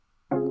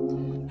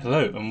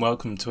Hello and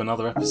welcome to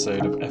another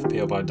episode of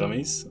FPL by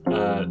Dummies,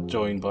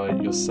 joined by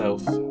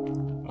yourself.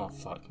 Oh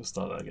fuck, we'll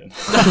start that again.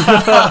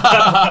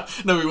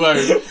 No, we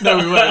won't.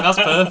 That's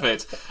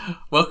perfect.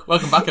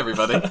 Welcome back,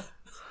 everybody.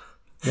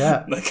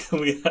 Yeah. Can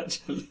we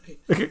actually?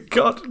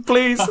 God,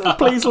 please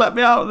let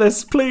me out of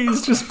this.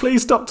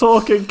 Please stop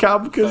talking,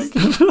 Cam. Because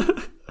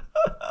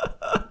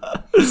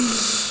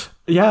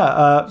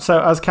yeah.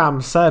 So as Cam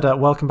said,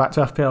 welcome back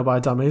to FPL by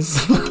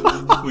Dummies.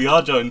 We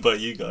are joined by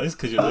you guys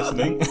because you're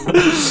listening.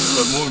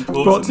 But more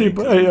importantly,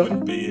 because we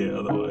wouldn't be here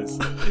otherwise.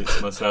 It's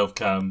myself,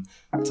 Cam,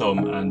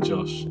 Tom, and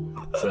Josh.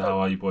 So how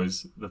are you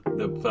boys?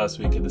 The first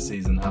week of the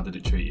season, how did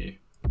it treat you?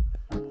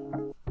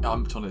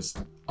 I'm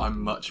honest.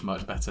 I'm much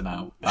better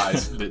now. That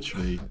is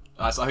literally.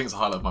 I think it's the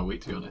highlight of my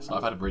week. To be honest,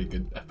 I've had a really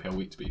good FPL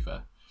week. To be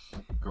fair,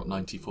 got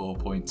 94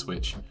 points,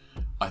 which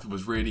I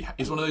was really.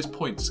 It's one of those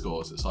point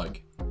scores. It's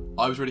like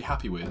I was really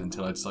happy with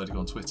until I decided to go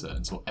on Twitter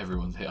and saw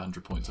everyone's hit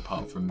 100 points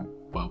apart from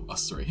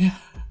us three.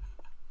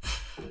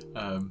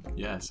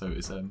 Yeah, so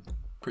it's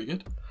pretty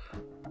good.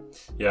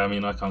 Yeah, I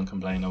mean I can't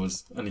complain. I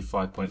was only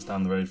 5 points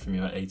down the road from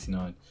you at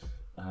 89,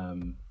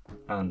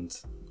 and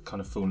kind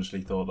of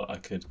foolishly thought that I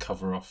could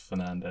cover off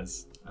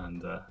Fernandez,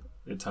 and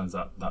it turns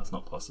out that's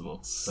not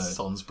possible. So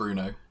Sans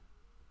Bruno.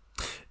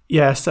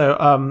 Yeah,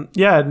 so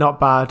not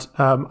bad.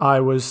 I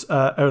was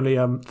only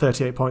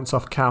 38 points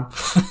off Cam.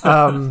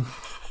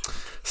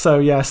 So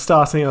yeah,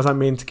 starting as I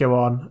mean to go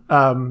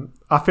on.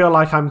 I feel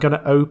like I'm going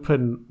to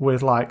open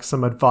with like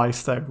some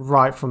advice though,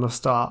 right from the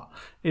start.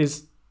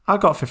 I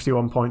got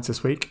 51 points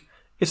this week.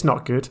 It's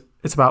not good.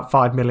 It's about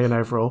 5 million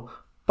overall.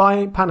 But I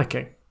ain't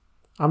panicking.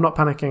 I'm not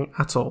panicking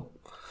at all.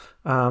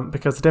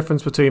 Because the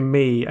difference between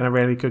me and a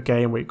really good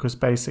game week was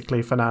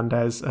basically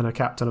Fernandez and a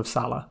captain of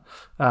Salah.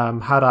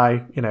 Had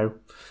I,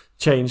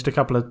 changed a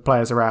couple of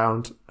players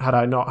around, had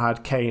I not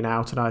had Kane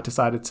out and I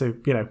decided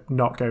to,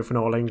 not go for an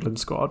All England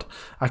squad,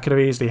 I could have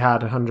easily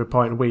had a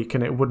 100-point week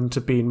and it wouldn't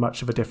have been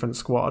much of a different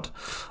squad.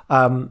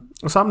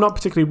 So I'm not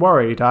particularly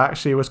worried. I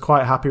actually was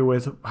quite happy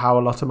with how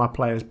a lot of my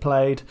players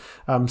played.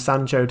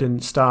 Sancho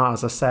didn't start,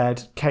 as I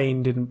said.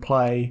 Kane didn't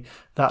play.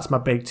 That's my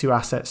big two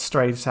assets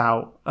straight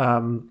out.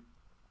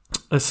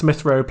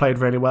 Smith Rowe played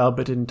really well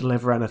but didn't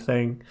deliver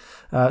anything.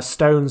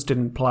 Stones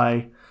didn't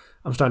play.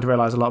 I'm starting to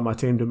realise a lot of my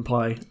team didn't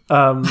play.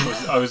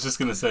 I was just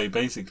going to say,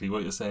 basically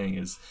what you're saying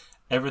is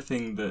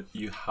everything that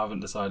you haven't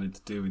decided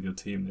to do with your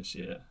team this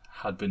year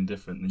had been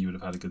different, then you would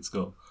have had a good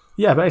score.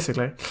 Yeah,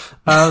 basically.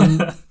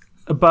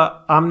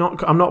 But I'm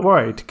not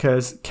worried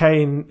because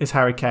Kane is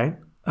Harry Kane.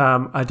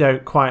 I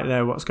don't quite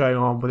know what's going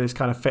on with his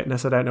kind of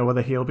fitness. I don't know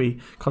whether he'll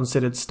be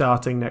considered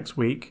starting next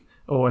week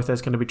or if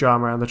there's going to be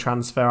drama around the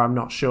transfer. I'm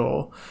not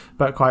sure.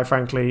 But quite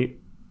frankly,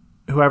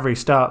 whoever he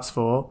starts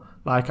for,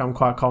 I'm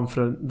quite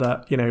confident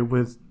that,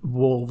 with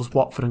Wolves,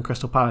 Watford and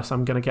Crystal Palace,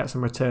 I'm going to get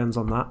some returns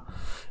on that.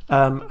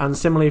 And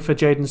similarly for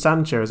Jadon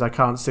Sancho, as I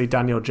can't see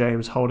Daniel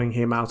James holding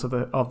him out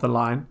of the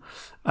line.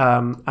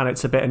 And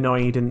it's a bit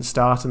annoying he didn't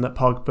start and that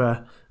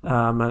Pogba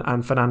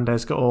and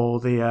Fernandez got all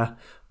the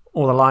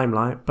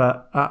limelight.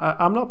 But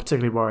I'm not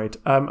particularly worried.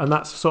 And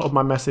that's sort of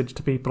my message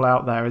to people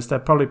out there, is there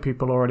are probably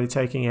people already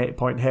taking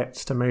 8-point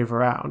hits to move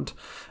around.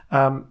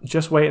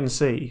 Just wait and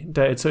see.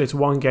 It's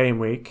one game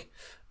week.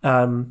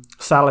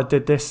 Salah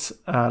did this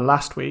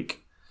last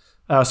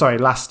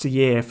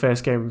year,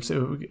 first game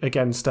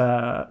against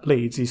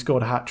Leeds. He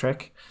scored a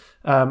hat-trick.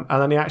 And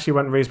then he actually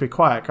went reasonably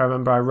quiet. I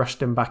remember I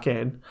rushed him back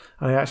in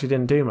and he actually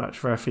didn't do much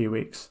for a few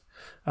weeks.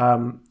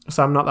 So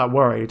I'm not that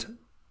worried.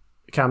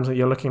 Cam,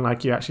 you're looking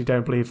like you actually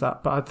don't believe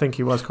that, but I think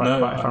he was quite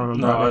quiet if I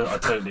remember right. I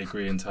totally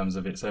agree in terms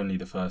of it's only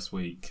the first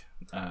week.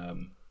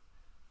 I'm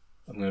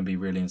going to be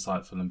really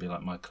insightful and be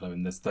like Michael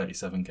Owen, there's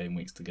 37 game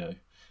weeks to go.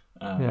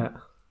 Yeah.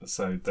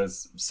 So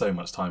there's so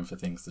much time for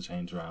things to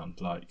change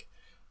around. Like,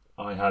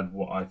 I had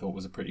what I thought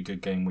was a pretty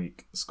good game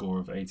week score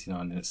of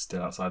 89 and it's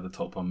still outside the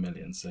top 1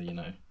 million. So,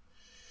 in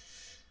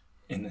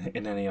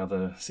any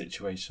other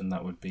situation,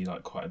 that would be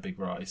like quite a big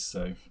rise.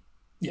 So,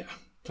 yeah,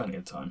 plenty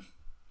of time.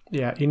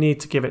 Yeah, you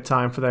need to give it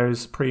time for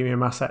those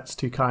premium assets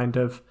to kind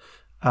of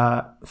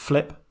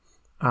flip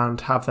and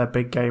have their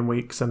big game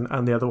weeks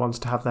and the other ones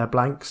to have their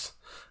blanks.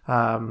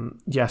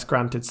 Yes,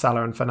 granted,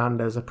 Salah and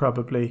Fernandez are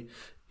probably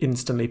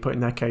instantly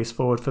putting their case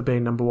forward for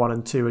being number 1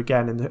 and 2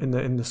 again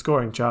in the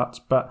scoring charts.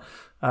 But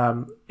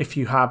if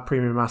you have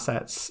premium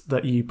assets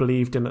that you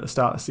believed in at the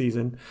start of the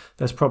season,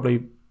 there's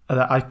probably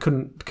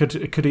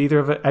could either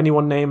of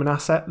anyone name an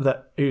asset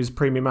that is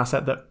premium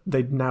asset that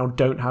they now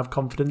don't have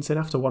confidence in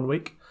after 1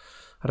 week?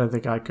 I don't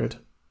think I could.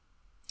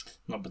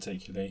 Not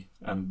particularly,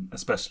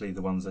 especially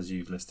the ones as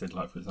you've listed,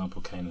 like for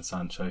example Kane and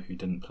Sancho who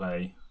didn't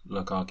play.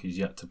 Lukaku's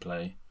yet to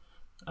play.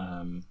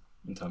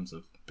 In terms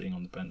of being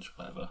on the bench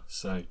or whatever.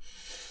 So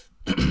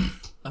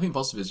I think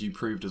positive is you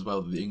proved as well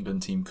that the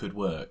England team could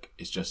work.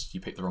 It's just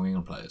you picked the wrong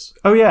England players.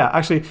 Oh yeah,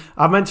 actually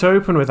I meant to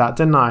open with that,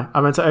 didn't I? I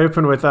meant to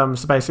open with so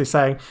basically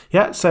saying,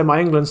 yeah, so my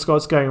England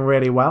squad's going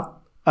really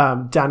well.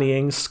 Danny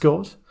Ings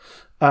scored.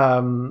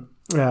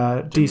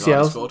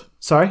 DCL scored.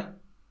 Sorry?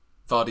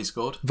 Vardy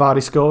scored.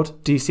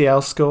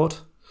 DCL scored.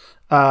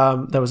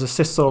 There was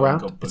assists all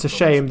round. It's a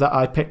shame that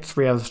I picked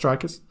 3 other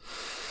strikers.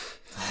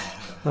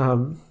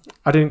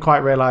 I didn't quite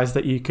realise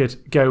that you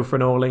could go for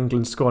an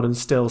all-England squad and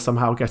still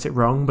somehow get it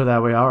wrong, but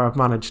there we are. I've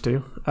managed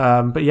to.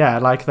 But yeah,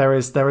 like there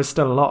is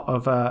still a lot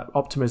of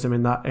optimism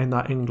in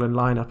that England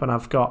lineup, and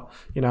I've got,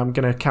 I'm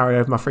going to carry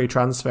over my free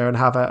transfer and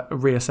have a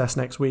reassess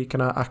next week,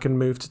 and I can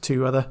move to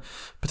 2 other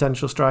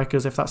potential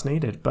strikers if that's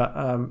needed. But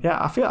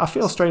yeah, I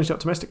feel strangely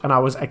optimistic, and I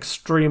was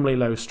extremely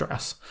low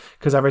stress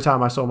because every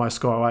time I saw my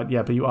score, I went,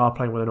 yeah, but you are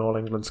playing with an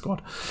all-England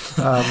squad.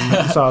 So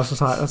I was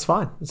just like, that's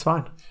fine, it's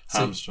fine.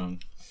 Hamstrung.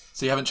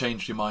 So you haven't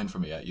changed your mind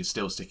from it yet? You're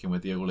still sticking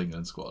with the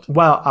all-England squad?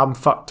 Well, I'm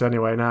fucked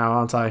anyway now,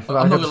 aren't I? I'm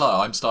not going to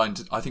lie,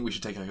 I think we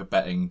should take like a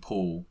betting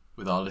pool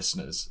with our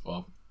listeners.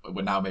 Well,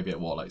 we're now maybe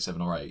at like 7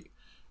 or 8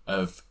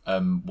 of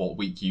what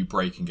week you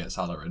break and get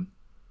Salah in.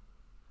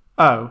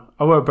 Oh,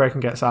 I won't break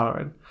and get Salah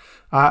in.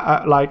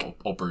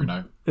 Or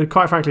Bruno.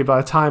 Quite frankly,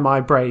 by the time I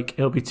break,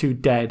 it'll be too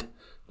dead.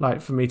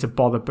 Like for me to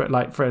bother, but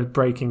like for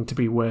breaking to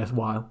be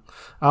worthwhile,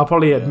 I'll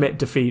probably admit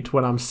defeat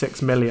when I'm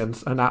 6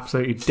 millionth and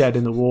absolutely dead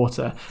in the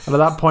water. And at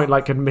that point,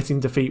 like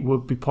admitting defeat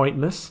would be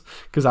pointless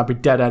because I'd be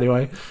dead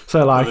anyway.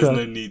 So like, there's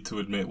no need to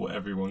admit what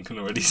everyone can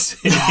already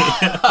see.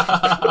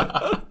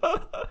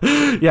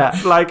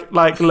 Yeah, like,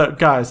 look,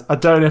 guys, I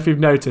don't know if you've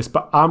noticed,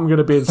 but I'm going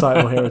to be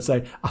insightful here and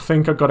say I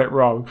think I got it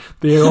wrong.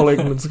 The All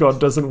England squad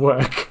doesn't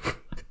work.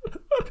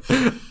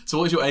 So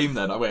what is your aim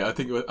then? I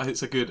think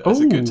it's a good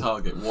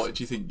target. What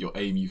do you think your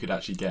aim you could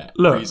actually get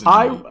with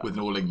an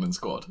all-England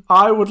squad?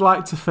 I would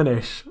like to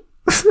finish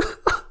top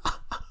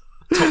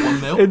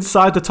 1 mil?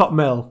 Inside the top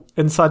mil.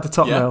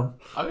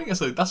 I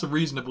think that's a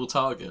reasonable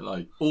target.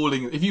 Like all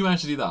England, if you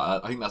manage to do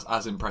that, I think that's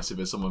as impressive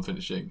as someone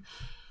finishing.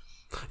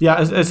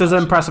 Yeah, it's as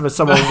impressive as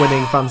someone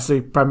winning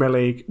Fantasy Premier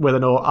League with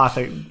an all. I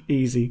think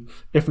easy,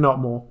 if not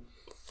more.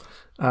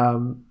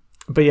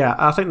 But yeah,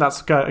 I think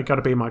that's got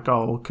to be my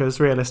goal because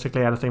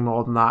realistically, anything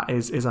more than that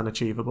is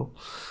unachievable.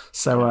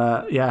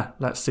 So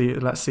let's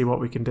see what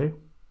we can do.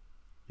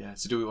 Yeah.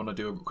 So do we want to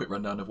do a quick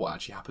rundown of what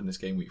actually happened this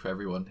game week for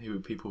everyone?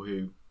 People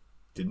who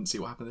didn't see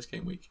what happened this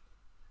game week?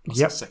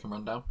 Yep. Second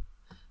rundown.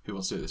 Who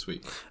wants to do it this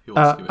week?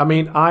 I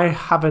mean,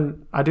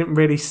 I didn't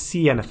really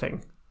see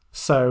anything,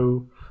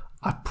 so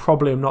I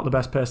probably am not the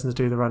best person to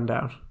do the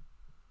rundown.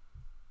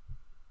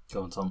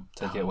 Go on, Tom.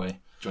 Take it away. Do you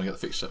want to get the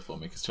fixture for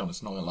me? Because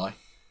Thomas, not gonna lie.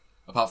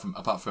 Apart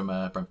from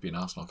Brentford beating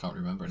Arsenal, I can't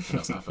remember anything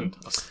else that happened.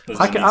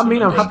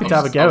 I'm happy to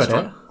have a go at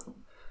it,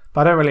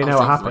 but I don't really know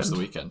what happened. The rest of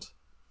the weekend.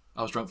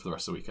 I was drunk for the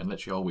rest of the weekend.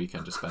 Literally all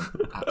weekend just spent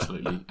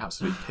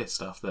absolutely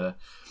pissed after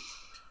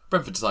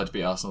Brentford decided to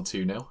beat Arsenal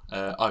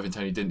 2-0. Ivan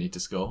Toney didn't need to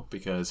score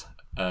because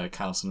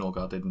Canos and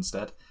Norgard did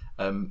instead.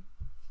 Man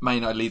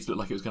United Leeds looked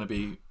like it was going to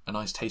be a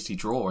nice tasty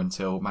draw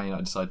until Man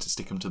United decided to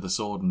stick them to the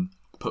sword and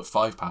put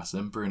 5 past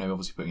them. Bruno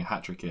obviously putting a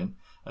hat-trick in.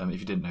 If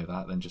you didn't know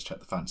that, then just check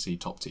the fantasy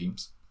top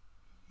teams.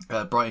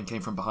 Brighton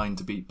came from behind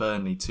to beat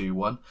Burnley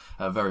 2-1.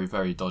 A very,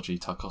 very dodgy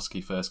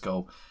Tarkowski first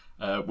goal,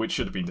 which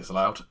should have been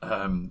disallowed.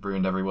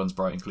 Ruined everyone's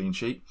Brighton clean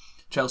sheet.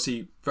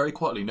 Chelsea, very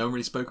quietly, no one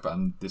really spoke about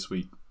them this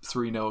week.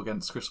 3-0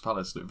 against Crystal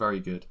Palace, looked very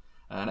good.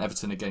 And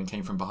Everton again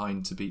came from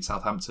behind to beat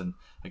Southampton.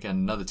 Again,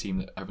 another team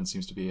that everyone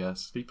seems to be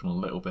sleeping on a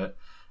little bit.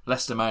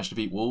 Leicester managed to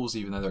beat Wolves,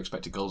 even though their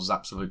expected goals was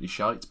absolutely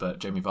shite. But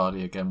Jamie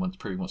Vardy again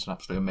proving what an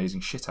absolutely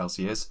amazing shithouse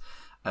he is.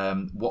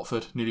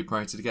 Watford, newly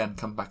promoted again,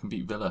 come back and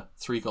beat Villa.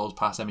 3 goals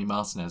past Emi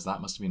Martinez.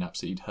 That must have been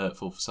absolutely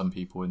hurtful for some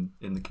people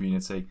in the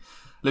community.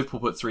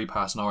 Liverpool put 3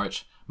 past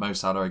Norwich. Mo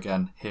Salah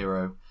again,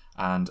 hero.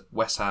 And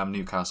West Ham,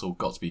 Newcastle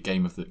got to be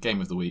game of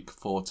the week,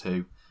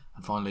 4-2.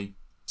 And finally,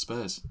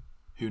 Spurs.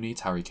 Who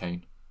needs Harry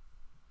Kane?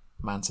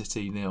 Man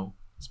City 0,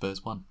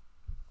 Spurs 1.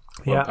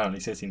 Well, apparently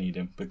City need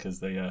him because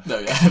they... No,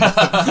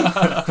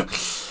 yeah.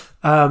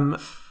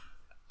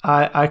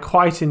 I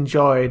quite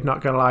enjoyed,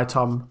 not going to lie,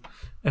 Tom,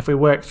 if we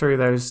work through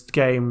those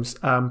games,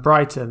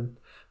 Brighton,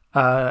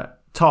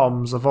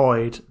 Tom's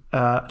avoid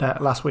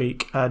last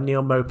week,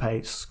 Neil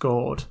Maupay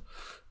scored.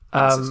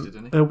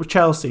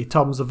 Chelsea,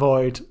 Tom's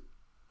avoid,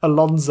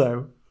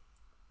 Alonso.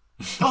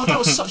 Oh, that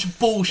was such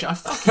bullshit. I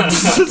fucking hate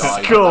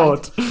that guy.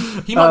 Scored.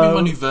 He might be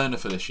my new Werner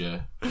for this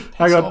year.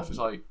 Hang on. It's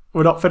like...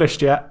 We're not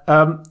finished yet.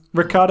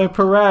 Ricardo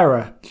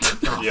Pereira.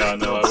 Yeah,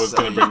 no, I was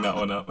going to bring that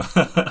one up.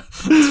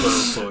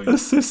 12 points.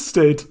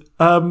 Assisted.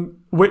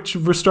 Which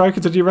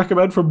striker did you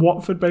recommend from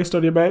Watford based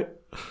on your mate?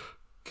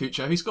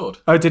 Cucho, he scored.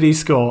 Oh, did he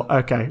score?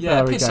 Okay. Yeah,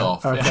 there piss we go.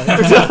 off. Okay.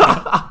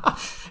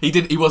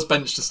 Yeah. He was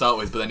benched to start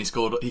with, but then he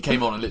scored. He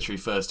came on and literally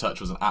first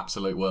touch was an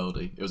absolute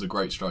worldie. It was a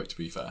great strike, to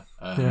be fair.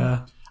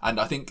 Yeah. And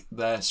I think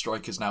their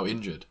striker's now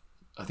injured.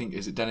 I think,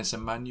 is it Dennis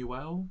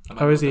Emmanuel?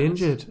 Is he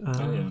injured?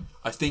 Yeah.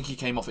 I think he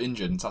came off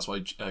injured, and that's why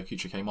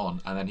Kucha came on,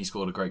 and then he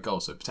scored a great goal,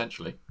 so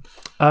potentially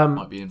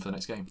might be in for the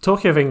next game.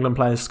 Talking of England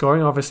players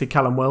scoring, obviously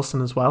Callum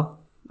Wilson as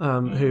well,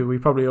 who we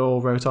probably all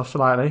wrote off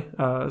slightly,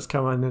 has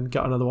come in and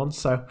got another one,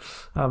 so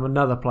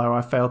another player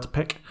I failed to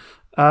pick.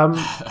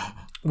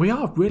 We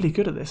are really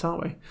good at this,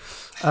 aren't we?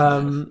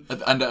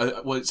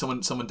 Well,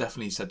 someone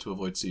definitely said to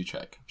avoid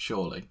Souček,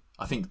 surely.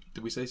 I think,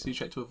 did we say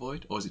Souček to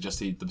avoid? Or is it just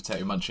the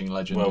potato munching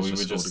legend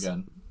who's just scored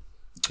again?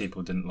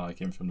 people didn't like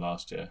him from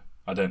last year.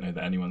 I don't know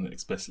that anyone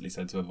explicitly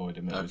said to avoid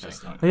him. It was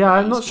just like, yeah,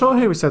 I'm not sure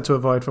who we said to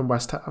avoid from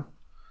West Ham.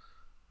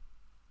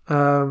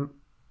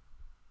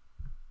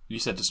 You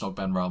said to snog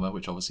Benrahma,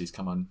 which obviously has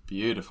come on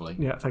beautifully.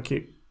 Yeah, thank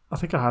you. I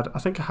think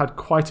I had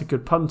quite a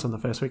good punt on the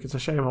first week. It's a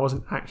shame I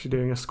wasn't actually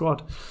doing a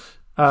squad.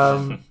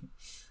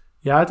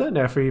 Yeah, I don't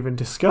know if we even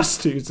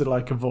discussed who to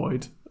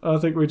avoid. I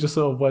think we just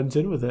sort of went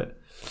in with it.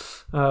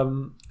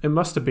 It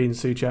must have been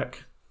Souček.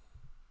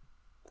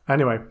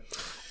 Anyway,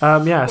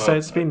 so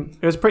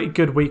it was a pretty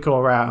good week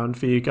all round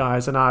for you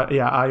guys, and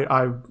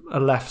I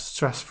left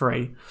stress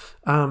free.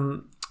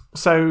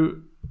 So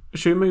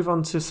should we move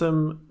on to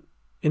some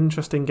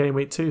interesting game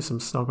week 2, some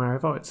Snog Marry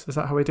Avoids? Is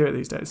that how we do it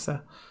these days,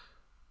 sir?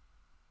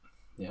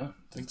 Yeah,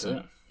 I think so.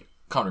 Yeah.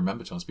 Can't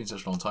remember, John. It's been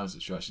such a long time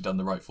since you've actually done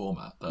the right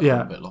format that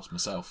I'm a bit lost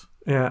myself.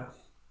 Yeah.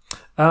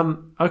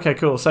 Okay,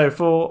 cool. So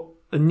for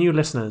the new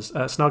listeners,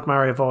 Snog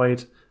Marry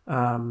Avoid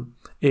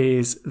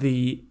is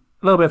the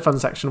little bit of fun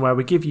section where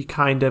we give you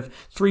kind of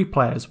 3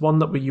 players, one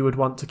that you would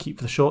want to keep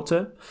for the short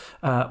term,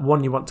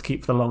 one you want to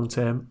keep for the long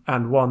term,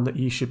 and one that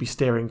you should be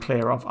steering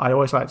clear of. I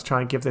always like to try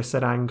and give this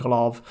an angle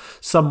of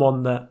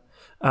someone that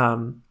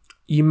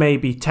you may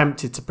be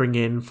tempted to bring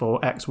in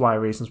for X, Y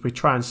reasons. We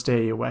try and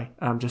steer you away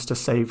just to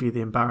save you the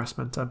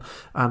embarrassment.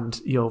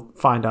 And you'll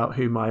find out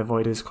who my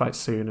avoid is quite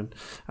soon,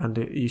 and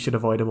you should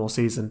avoid him all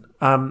season.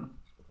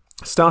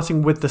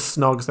 Starting with the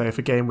Snogs, though,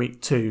 for game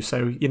week 2.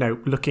 So,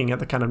 looking at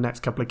the kind of next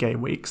couple of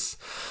game weeks,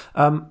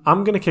 I'm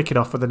going to kick it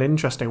off with an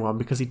interesting one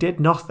because he did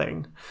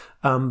nothing,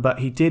 but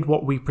he did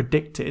what we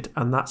predicted,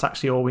 and that's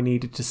actually all we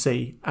needed to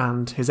see,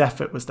 and his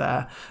effort was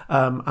there.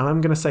 And I'm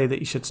going to say that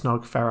you should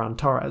Snog Ferran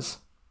Torres.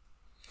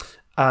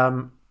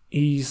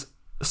 He's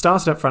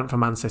started up front for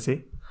Man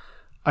City.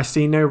 I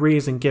see no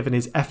reason, given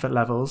his effort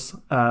levels,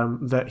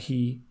 that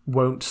he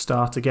won't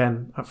start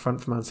again up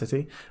front for Man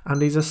City.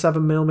 And he's a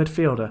 7 mil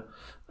midfielder.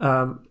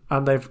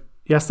 And they've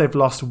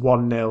lost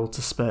 1-0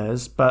 to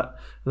Spurs, but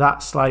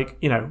that's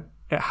it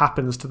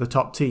happens to the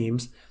top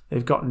teams.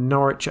 They've got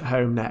Norwich at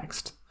home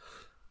next.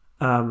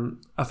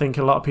 I think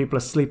a lot of people are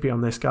sleepy on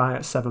this guy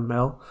at 7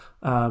 mil.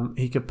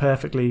 He could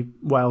perfectly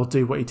well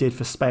do what he did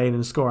for Spain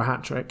and score a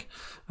hat-trick.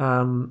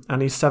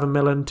 And he's 7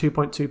 mil and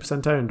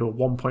 2.2% owned, or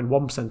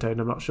 1.1% owned,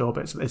 I'm not sure,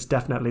 but it's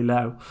definitely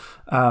low.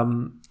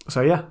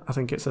 So yeah, I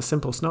think it's a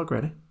simple snog,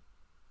 really.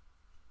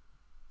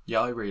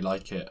 Yeah, I really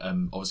like it.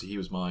 Obviously, he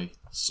was my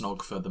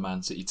snog for the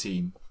Man City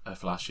team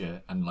for last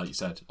year. And like you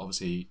said,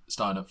 obviously,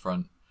 starting up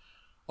front.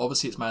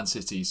 Obviously, it's Man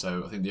City,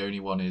 so I think the only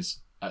one is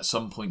at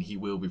some point he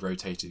will be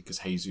rotated because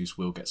Jesus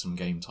will get some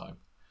game time.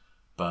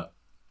 But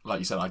like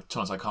you said, I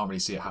can't really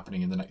see it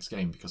happening in the next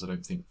game because I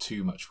don't think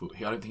too much.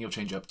 I don't think he'll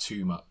change up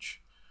too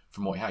much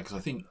from what he had, because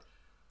I think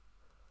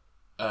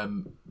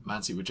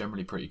Man City were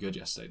generally pretty good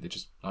yesterday. They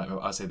just,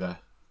 I'd say their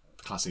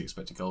classic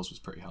expected goals was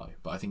pretty high,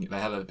 but I think they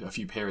had a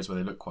few periods where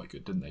they looked quite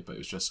good, didn't they? But it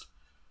was just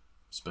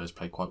Spurs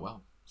played quite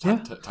well.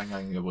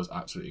 Tanganga was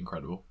absolutely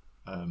incredible.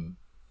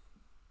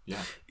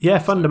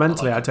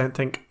 Fundamentally, I don't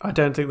think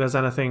there's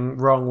anything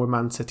wrong with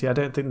Man City. I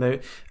don't think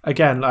they.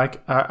 Again,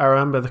 I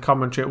remember the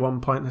commentary at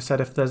one point. They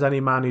said if there's any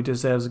man who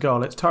deserves a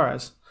goal, it's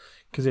Torres,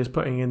 because he was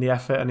putting in the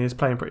effort and he was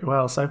playing pretty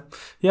well. So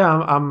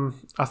yeah,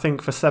 I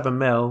think for 7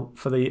 mil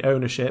for the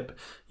ownership,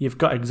 you've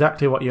got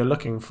exactly what you're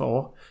looking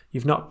for.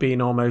 You've not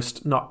been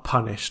almost not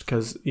punished,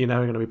 because you're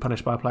never going to be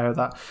punished by a player with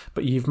that,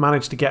 but you've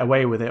managed to get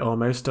away with it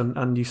almost,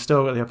 and you've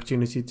still got the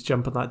opportunity to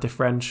jump on that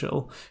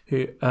differential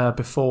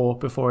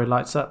before he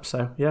lights up.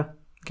 So yeah,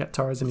 get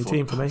Torres in your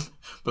team for me.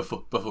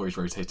 Before he's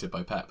rotated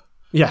by Pep.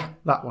 Yeah,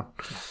 that one.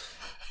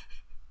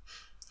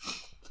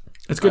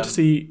 It's good to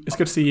see. It's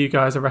good to see you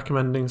guys are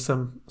recommending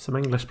some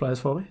English players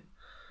for me.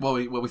 Well,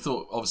 we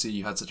thought obviously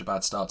you had such a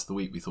bad start to the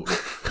week. We thought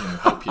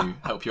we'd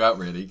help you out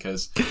really,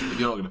 because if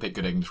you're not going to pick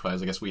good English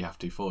players, I guess we have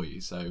to for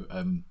you. So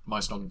my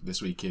snog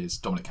this week is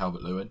Dominic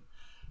Calvert-Lewin.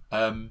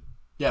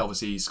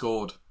 Obviously he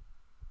scored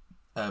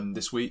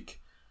this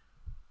week.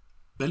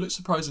 They looked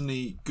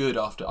surprisingly good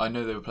after. I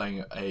know they were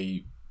playing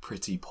a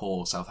pretty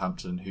poor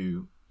Southampton,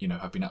 who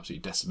have been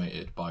absolutely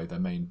decimated by their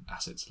main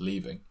assets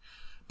leaving.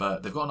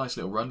 But they've got a nice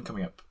little run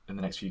coming up in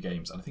the next few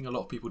games, and I think a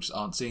lot of people just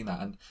aren't seeing that.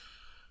 And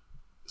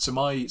so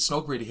my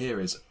snog really here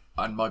is,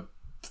 and my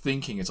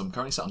thinking is, I'm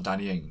currently sat on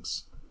Danny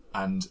Ings,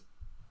 and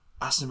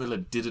Aston Villa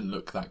didn't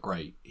look that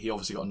great. He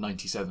obviously got a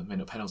 97th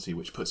minute penalty,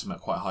 which puts him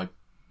at quite a high,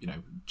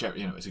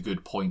 it's a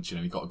good point.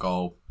 He got a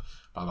goal,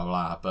 blah blah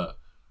blah, but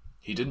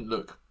he didn't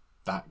look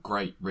that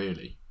great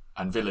really,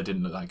 and Villa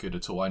didn't look that good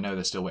at all. I know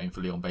they're still waiting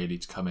for Leon Bailey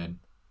to come in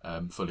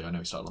fully. I know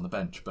he started on the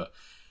bench, but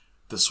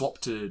the swap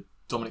to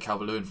Dominic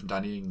Calvert-Lewin from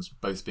Danny Ings,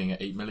 both being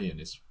at 8 million,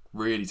 is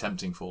really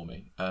tempting for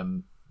me.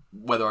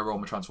 Whether I roll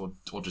my transfer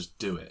or just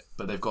do it.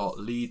 But they've got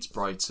Leeds,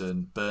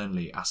 Brighton,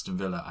 Burnley, Aston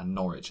Villa and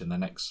Norwich in their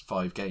next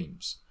 5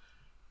 games.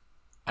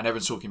 And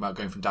everyone's talking about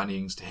going from Danny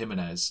Ings to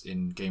Jimenez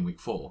in game week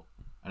 4.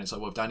 And it's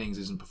like, well, if Danny Ings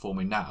isn't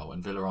performing now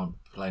and Villa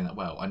aren't playing that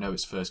well, I know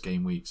it's first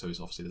game week, so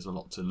obviously there's a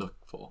lot to look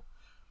for.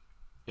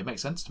 It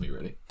makes sense to me,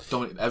 really.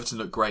 Everton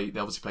looked great. They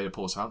obviously played a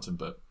poor Southampton,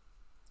 but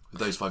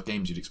With those 5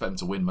 games, you'd expect them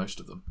to win most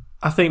of them.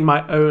 I think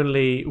my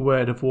only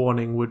word of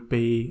warning would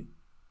be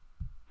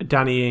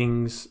Danny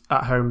Ings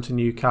at home to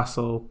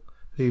Newcastle,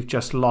 who've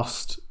just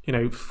lost,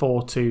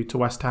 4-2 to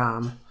West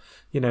Ham.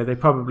 They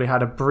probably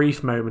had a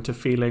brief moment of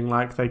feeling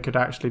like they could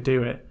actually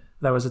do it.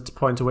 There was a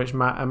point at which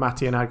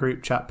Matty in our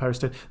group chat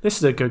posted, "This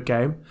is a good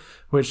game,"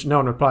 which no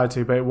one replied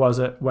to, but it was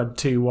when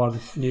 2-1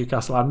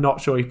 Newcastle. I'm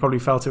not sure he probably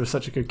felt it was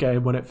such a good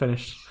game when it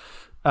finished.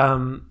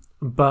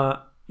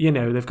 But,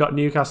 they've got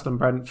Newcastle and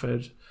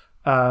Brentford.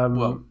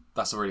 Well,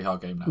 that's a really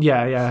hard game now.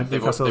 Yeah.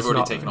 They've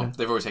already taken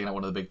out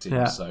one of the big teams.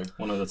 Yeah. So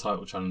one of the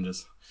title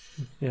challengers.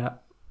 Yeah.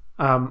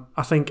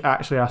 I think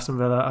actually Aston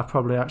Villa are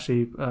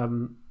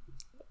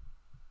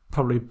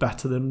probably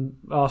better than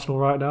Arsenal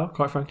right now,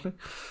 quite frankly.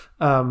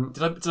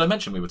 Did I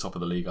mention we were top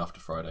of the league after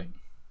Friday?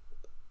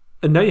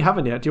 No, you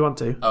haven't yet. Do you want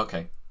to?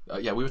 Okay.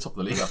 Yeah, we were top of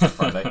the league after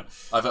Friday.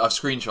 I've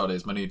screenshot it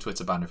as my new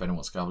Twitter banner if anyone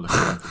wants to have a look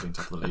at being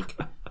top of the league.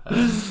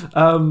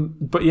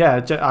 But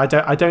yeah,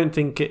 I don't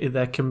think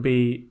there can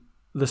be,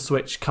 the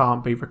switch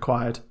can't be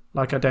required.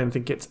 Like, I don't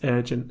think it's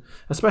urgent,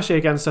 especially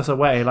against us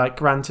away. Like,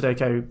 granted,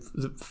 okay,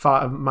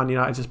 Man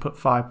United just put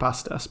 5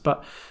 past us,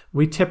 but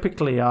we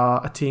typically are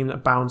a team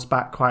that bounce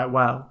back quite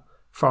well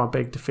from a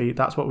big defeat.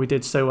 That's what we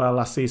did so well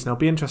last season. It'll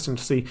be interesting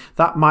to see.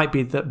 That might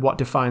be what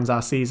defines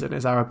our season,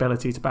 is our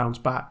ability to bounce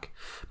back.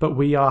 But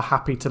we are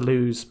happy to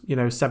lose,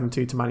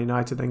 7-2 to Man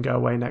United, then go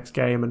away next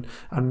game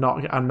and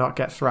not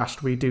get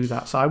thrashed. We do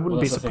that, so I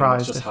wouldn't be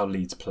surprised. That's just how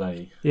Leeds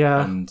play.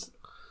 Yeah, and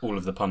all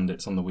of the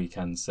pundits on the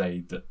weekend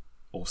said that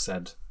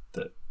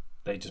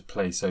they just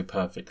play so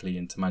perfectly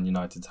into Man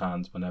United's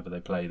hands whenever they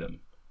play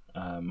them.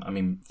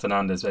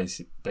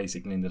 Fernandes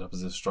basically ended up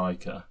as a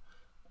striker,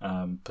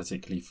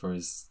 particularly for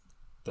his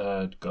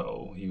 3rd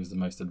goal. He was the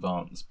most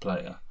advanced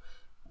player.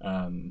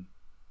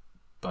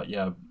 But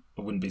yeah,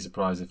 I wouldn't be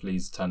surprised if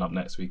Leeds turn up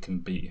next week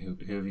and beat...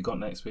 Who have you got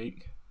next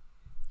week?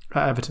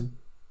 Everton.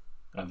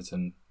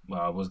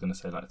 Well, I was going to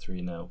say like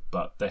 3-0,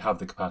 but they have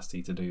the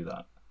capacity to do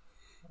that.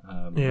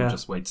 We'll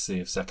just wait to see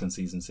if second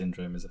season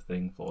syndrome is a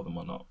thing for them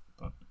or not.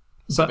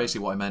 So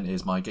basically what I meant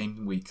is my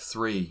game week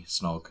 3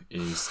 snog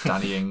is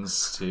Danny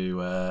Ings to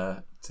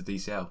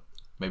DCL,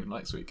 maybe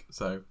next week.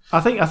 So I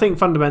think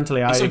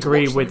fundamentally I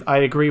agree with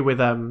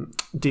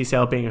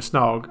DCL being a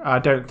snog. I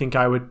don't think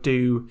I would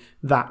do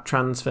that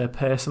transfer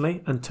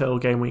personally until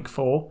game week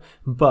 4.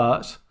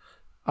 But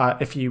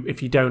if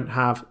you don't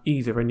have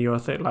either and you're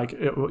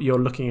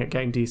looking at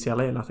getting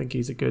DCL in, I think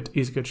he's a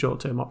good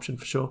short-term option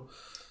for sure.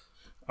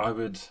 I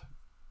would,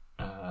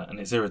 and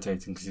it's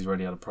irritating because he's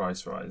already had a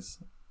price rise.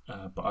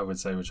 But I would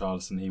say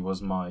Richarlison, he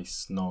was my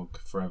snog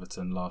for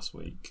Everton last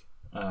week.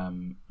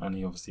 And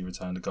he obviously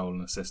returned a goal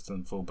and assist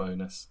and full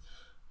bonus.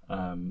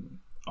 I'm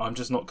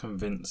just not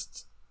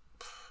convinced.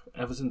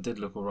 Everton did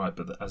look all right,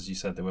 but as you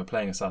said, they were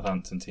playing a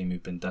Southampton team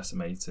who've been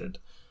decimated.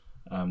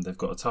 They've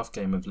got a tough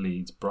game of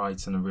Leeds.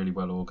 Brighton are really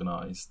well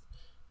organised.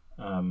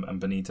 And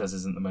Benitez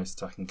isn't the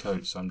most attacking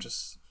coach, so I'm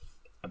just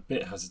a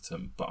bit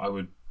hesitant. But I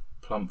would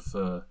plump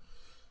for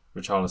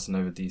Richarlison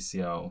over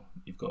DCL.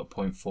 You've got a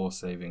 0.4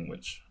 saving,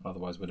 which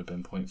otherwise would have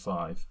been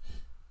 0.5.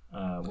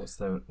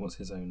 What's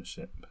his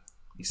ownership?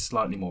 He's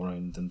slightly more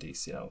owned than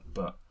DCL,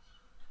 but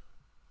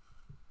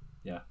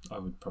yeah, I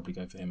would probably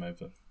go for him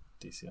over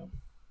DCL.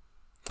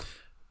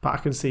 But I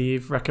can see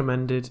you've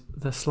recommended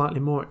the slightly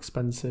more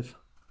expensive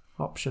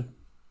option.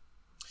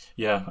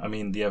 Yeah, I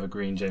mean the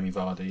evergreen Jamie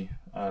Vardy.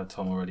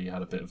 Tom already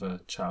had a bit of a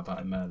chat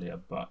about him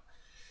earlier, but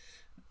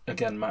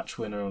again, match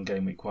winner on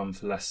game week 1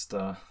 for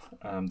Leicester.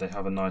 They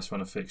have a nice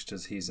run of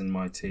fixtures. He's in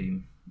my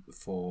team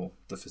for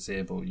the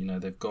foreseeable.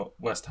 They've got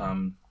West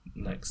Ham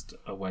next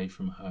away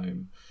from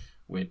home,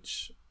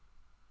 which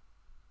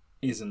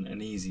isn't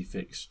an easy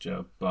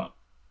fixture, but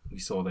we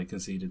saw they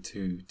conceded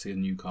 2 to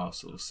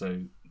Newcastle,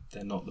 so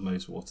they're not the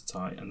most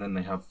watertight. And then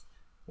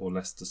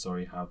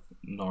Leicester have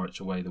Norwich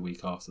away the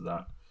week after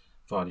that.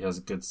 Vardy has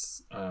a good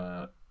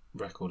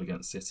record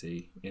against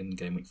City in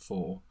game week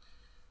 4.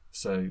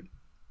 So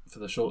for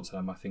the short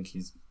term, I think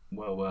he's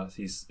well worth.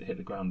 He's hit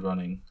the ground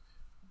running.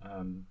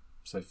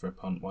 So for a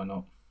punt, why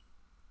not?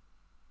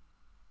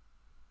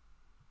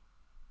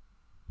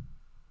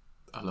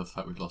 I love the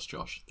fact we've lost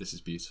Josh. This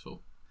is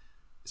beautiful.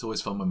 It's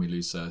always fun when we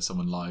lose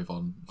someone live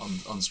on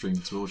stream,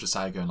 because we're all just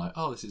sat going like,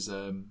 oh, this is,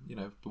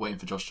 waiting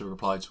for Josh to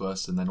reply to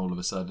us, and then all of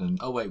a sudden,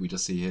 oh wait, we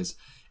just see his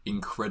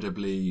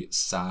incredibly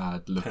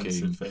sad looking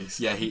pensive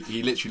face. Yeah,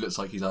 he literally looks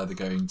like he's either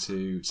going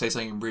to say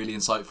something really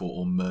insightful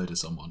or murder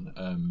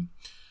someone.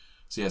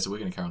 So we're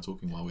going to carry on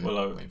talking while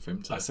we're waiting for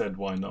him to... I said,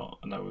 why not?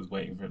 And I was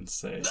waiting for him to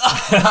say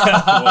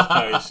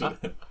why he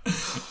should.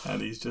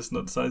 And he's just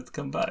not decided to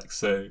come back,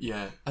 so...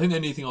 Yeah. I think the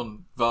only thing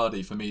on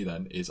Vardy for me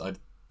then is I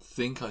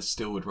think I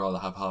still would rather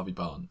have Harvey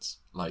Barnes.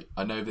 Like,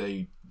 I know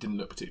they didn't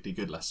look particularly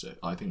good, Leicester.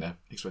 I think their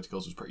expected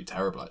goals was pretty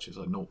terrible, actually. It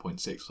was like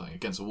 0.6 or something,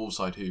 against a Wolves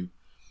side who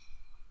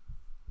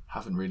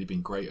haven't really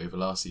been great over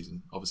last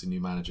season. Obviously,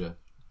 new manager,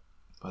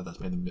 but that's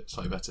made them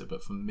slightly better.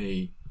 But for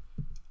me,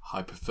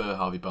 I prefer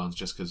Harvey Barnes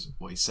just because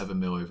he's 7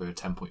 mil over a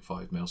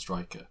 10.5 mil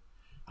striker.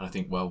 And I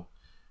think,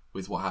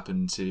 with what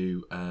happened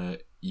to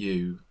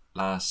you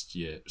last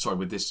year,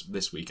 with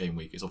this week, game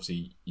week, is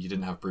obviously you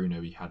didn't have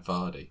Bruno, you had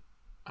Vardy.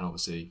 And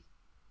obviously,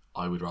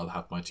 I would rather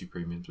have my two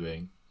premiums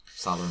being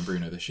Salah and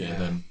Bruno this year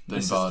than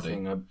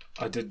Vardy.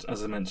 I did,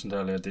 as I mentioned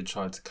earlier, I did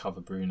try to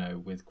cover Bruno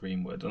with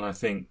Greenwood, and I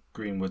think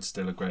Greenwood's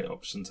still a great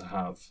option to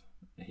have.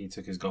 He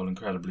took his goal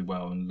incredibly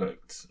well and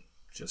looked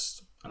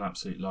just an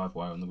absolute live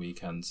wire on the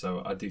weekend.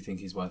 So I do think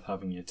he's worth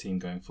having in your team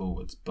going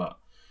forwards, but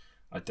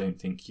I don't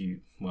think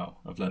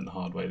I've learned the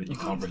hard way that you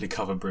can't really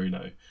cover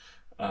Bruno.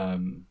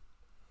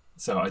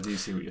 So I do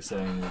see what you're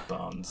saying with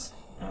Barnes,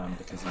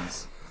 because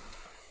he's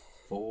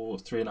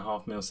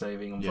 3.5 mil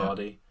saving on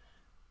Vardy.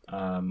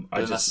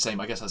 That's the same.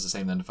 I guess that's the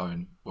same then if I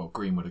own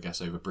Greenwood, I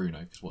guess, over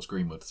Bruno, because what's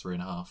Greenwood?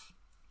 3.5.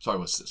 Sorry,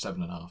 what's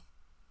 7.5?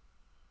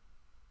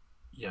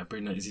 Yeah,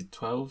 Bruno, is he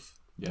 12?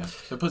 Yeah,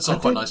 so it puts on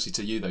quite nicely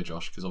to you though,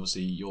 Josh, because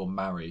obviously your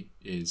marry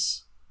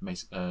is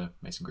Mason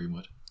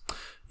Greenwood.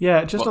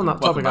 Yeah, just on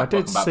that topic, I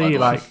did see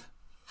have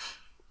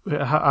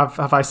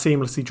I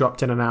seamlessly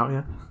dropped in and out?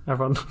 Yeah,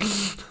 everyone.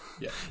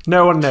 Yeah,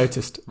 no one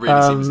noticed. Really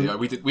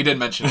seamlessly. We didn't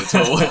mention it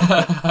at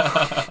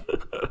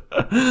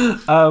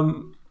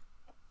all.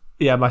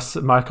 Yeah,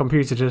 my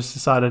computer just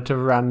decided to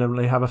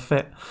randomly have a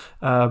fit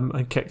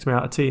and kicked me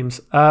out of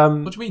Teams.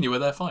 What do you mean? You were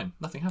there fine?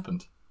 Nothing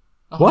happened.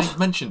 Oh, what? I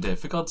mentioned it,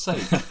 for God's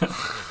sake.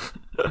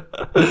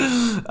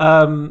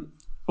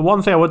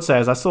 One thing I would say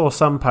is I saw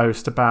some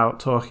post about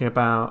talking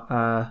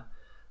about,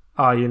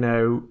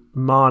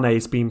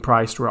 Mane's been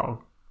priced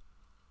wrong.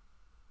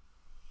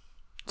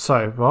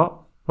 So, what?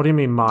 What do you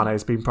mean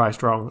Mane's been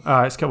priced wrong?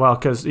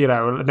 Because,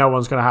 no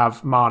one's going to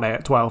have Mane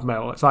at 12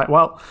 mil. It's like,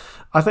 well,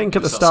 I think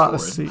at the start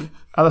of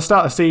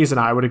the season,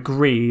 I would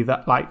agree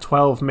that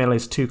 12 mil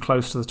is too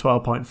close to the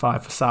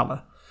 12.5 for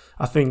Salah.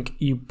 I think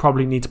you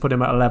probably need to put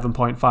him at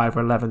 11.5 or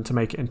 11 to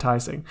make it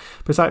enticing.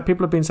 But it's like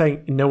people have been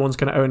saying no one's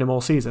going to own him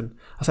all season.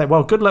 I say,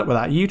 well, good luck with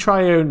that. You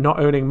try not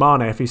owning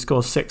Mane if he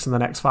scores 6 in the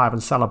next 5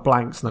 and Salah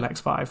blanks in the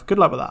next 5. Good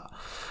luck with that.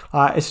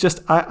 It's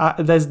just,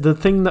 there's the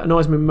thing that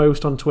annoys me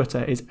most on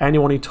Twitter is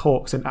anyone who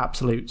talks in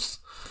absolutes.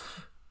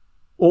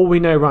 All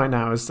we know right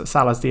now is that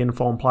Salah's the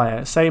informed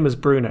player, same as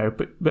Bruno,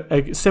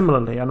 but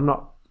similarly, and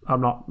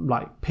I'm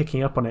not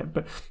picking up on it,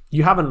 but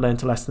you haven't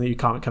learned a lesson that you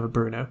can't cover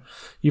Bruno.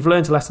 You've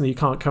learned a lesson that you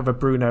can't cover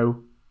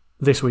Bruno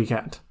this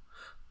weekend.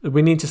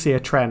 We need to see a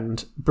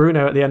trend.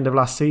 Bruno at the end of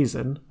last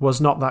season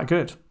was not that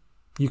good.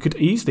 You could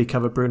easily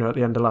cover Bruno at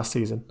the end of last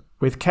season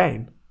with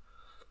Kane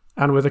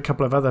and with a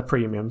couple of other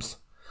premiums.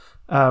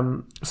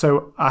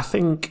 So I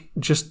think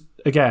just,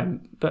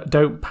 again,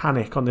 don't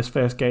panic on this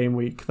first game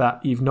week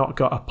that you've not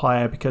got a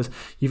player, because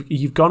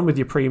you've gone with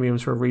your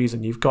premiums for a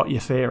reason. You've got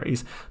your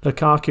theories.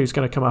 Lukaku's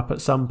going to come up at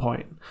some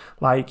point.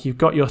 You've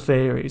got your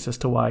theories as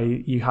to why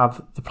you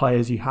have the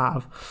players you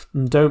have.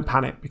 And don't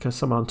panic because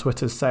someone on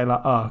Twitter say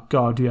oh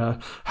God, yeah,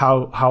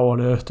 how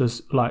on earth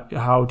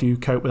how do you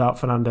cope without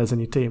Fernandes in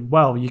your team?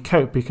 Well, you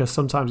cope because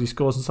sometimes he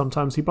scores and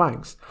sometimes he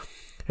blanks.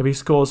 If he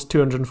scores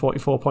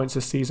 244 points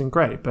this season,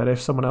 great. But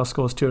if someone else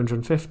scores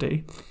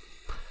 250,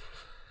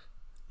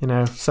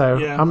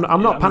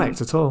 I'm not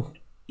panicked at all.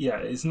 Yeah,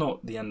 it's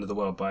not the end of the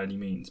world by any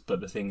means.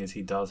 But the thing is,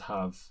 he does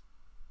have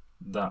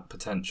that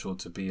potential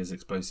to be as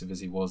explosive as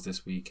he was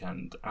this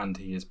weekend, and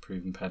he has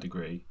proven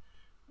pedigree.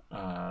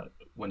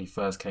 When he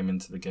first came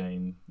into the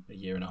game a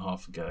year and a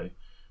half ago,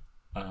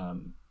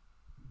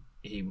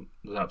 he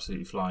was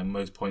absolutely flying.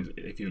 Most points,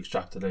 if you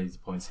extrapolate the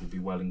points, he'd be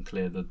well and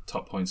clear the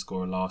top point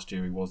scorer last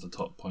year. He was the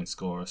top point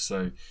scorer.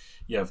 So,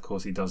 yeah, of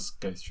course, he does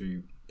go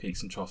through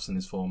peaks and troughs in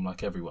his form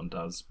like everyone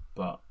does.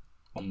 But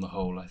on the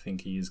whole, I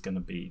think he is going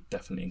to be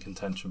definitely in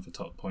contention for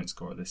top point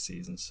scorer this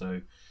season. So,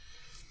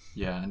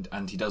 yeah,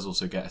 and he does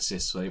also get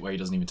assists where he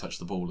doesn't even touch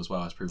the ball as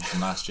well, as proven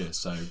from last year.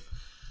 So,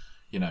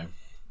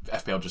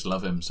 FPL just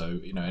love him. So,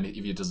 and if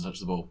he doesn't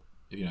touch the ball,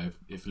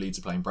 if Leeds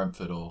are playing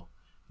Brentford or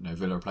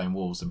Villa are playing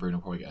Wolves, then Bruno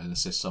will probably get an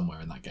assist somewhere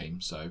in that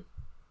game. So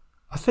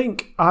I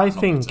think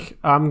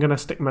I'm going to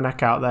stick my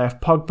neck out there.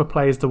 If Pogba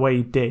plays the way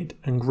he did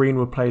and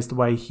Greenwood plays the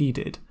way he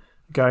did,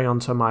 going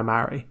on to my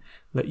marry,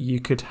 that you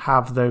could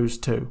have those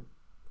two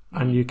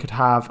and you could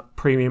have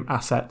premium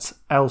assets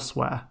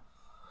elsewhere.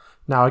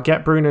 Now, I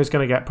get Bruno's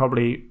going to get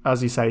probably,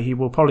 as you say, he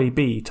will probably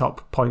be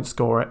top point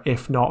scorer,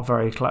 if not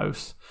very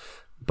close.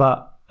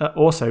 But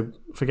also,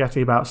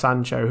 forgetting about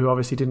Sancho, who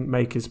obviously didn't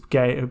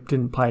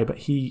play, but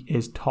he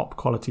is top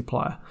quality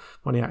player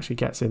when he actually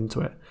gets into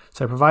it.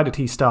 So provided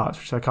he starts,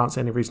 which I can't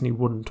see any reason he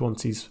wouldn't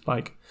once he's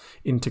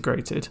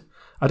integrated.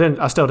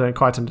 I still don't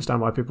quite understand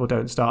why people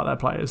don't start their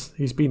players.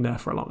 He's been there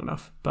for long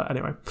enough. But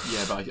anyway.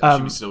 Yeah, but I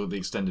assume he's still the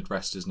extended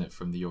rest, isn't it,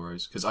 from the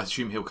Euros? Because I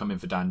assume he'll come in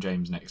for Dan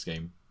James next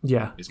game.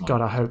 Yeah,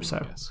 God, I hope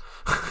so.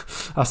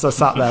 I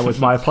sat there with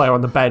my player on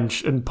the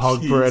bench and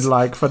Pogba and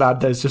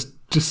Fernandes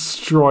just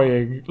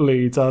destroying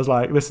Leeds. I was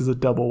like, this is a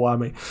double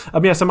whammy.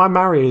 So my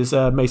marry is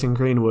Mason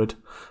Greenwood.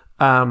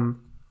 As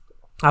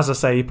I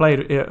say, he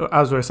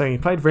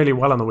played really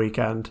well on the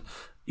weekend.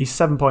 He's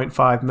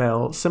 7.5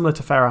 mil, similar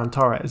to Ferran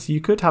Torres.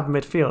 You could have a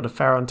midfield of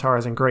Ferran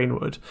Torres and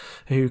Greenwood,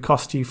 who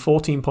cost you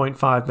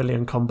 14.5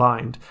 million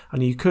combined,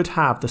 and you could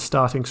have the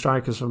starting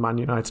strikers from Man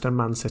United and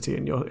Man City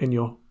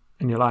in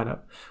in your lineup,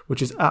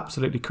 which is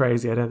absolutely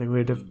crazy. I don't think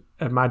we'd have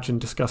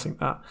imagined discussing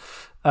that.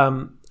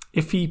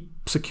 If he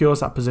secures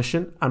that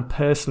position, and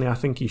personally I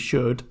think he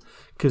should,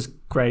 because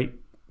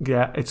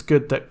it's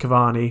good that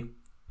Cavani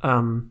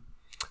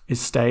is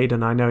stayed,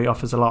 and I know he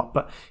offers a lot,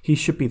 but he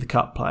should be the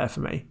cut player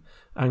for me.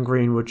 And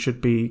Greenwood should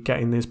be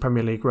getting this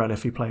Premier League run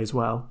if he plays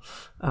well.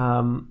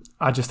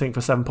 I just think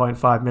for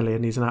 7.5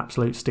 million, he's an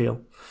absolute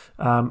steal.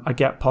 I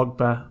get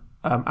Pogba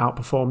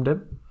outperformed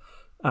him,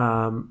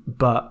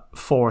 but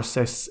 4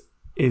 assists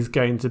is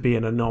going to be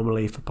an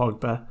anomaly for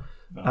Pogba.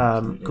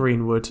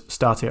 Greenwood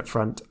starting up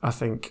front, I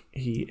think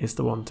he is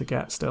the one to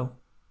get still.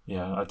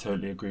 Yeah, I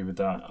totally agree with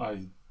that.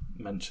 I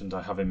mentioned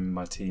I have him in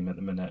my team at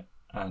the minute,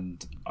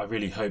 and I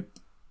really hope,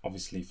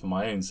 obviously for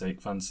my own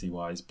sake,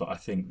 fantasy-wise, but I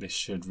think this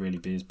should really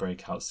be his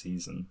breakout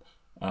season.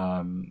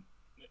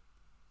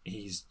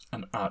 He's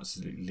an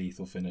absolutely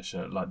lethal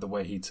finisher. Like the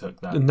way he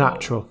took that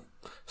natural, goal,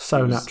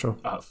 so natural,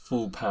 at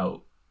full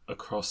pelt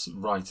across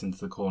right into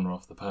the corner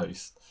off the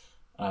post.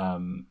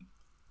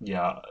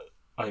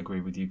 I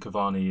agree with you.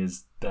 Cavani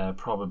is there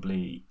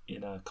probably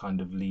in a kind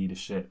of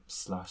leadership /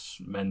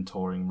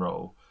 mentoring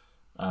role,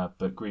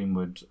 but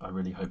Greenwood, I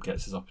really hope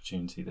gets his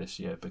opportunity this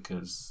year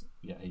because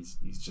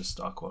he's just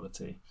star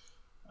quality.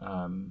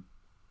 And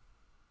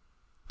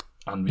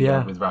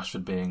with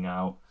Rashford being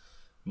out,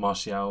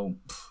 Martial,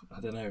 I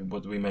don't know,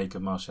 what do we make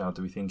of Martial?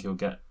 Do we think he'll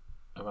get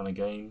a run of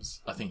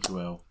games? I think he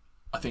will.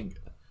 I think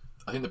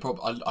the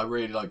problem. I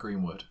really like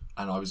Greenwood,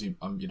 and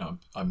I'm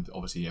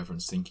obviously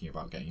everyone's thinking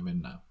about getting him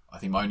in now. I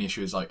think my only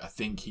issue is I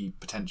think he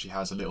potentially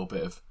has a little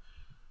bit of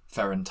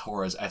Ferran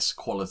Torres-esque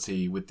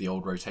quality with the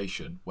old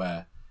rotation,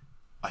 where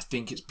I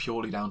think it's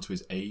purely down to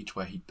his age.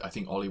 Where I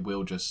think Ollie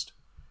will just,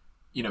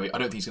 I don't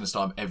think he's going to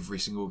start him every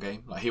single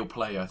game. Like he'll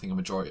play, I think a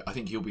majority. I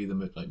think he'll be the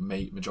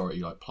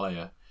majority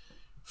player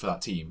for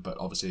that team. But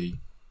obviously,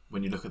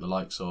 when you look at the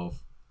likes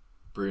of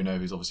Bruno,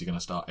 who's obviously going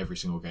to start every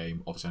single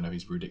game. Obviously, I know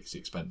he's ridiculously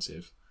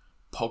expensive.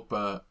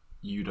 Pogba,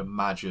 you'd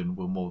imagine,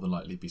 will more than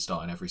likely be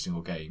starting every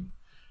single game.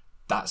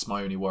 That's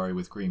my only worry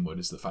with Greenwood,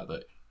 is the fact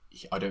that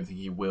I don't think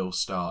he will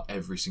start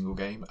every single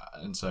game.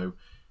 And so,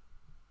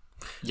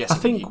 yes, I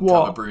think he can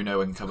cover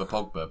Bruno and cover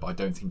Pogba, but I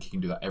don't think he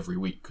can do that every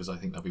week, because I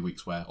think there'll be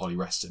weeks where Ollie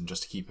rests him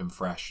just to keep him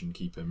fresh and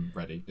keep him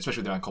ready,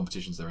 especially with the amount of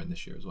competitions they're in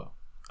this year as well.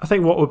 I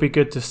think what would be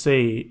good to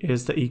see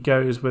is that he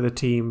goes with a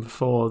team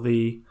for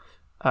the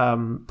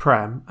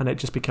Prem, and it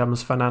just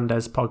becomes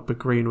Fernandes, Pogba,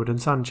 Greenwood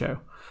and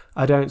Sancho.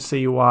 I don't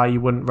see why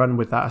you wouldn't run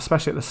with that,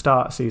 especially at the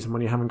start of the season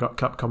when you haven't got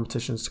cup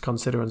competitions to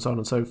consider and so on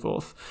and so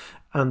forth,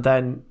 and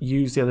then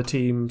use the other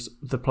teams,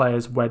 the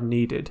players when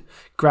needed.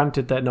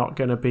 Granted, they're not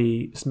going to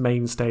be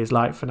mainstays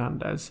like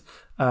Fernandes,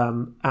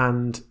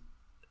 and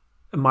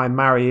my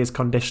marry is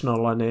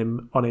conditional on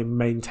him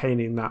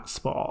maintaining that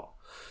spot.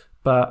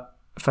 But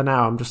for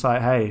now, I'm just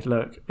like, hey,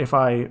 look, if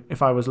I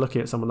was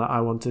looking at someone that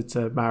I wanted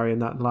to marry in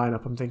that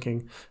lineup, I'm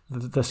thinking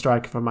the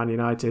striker from Man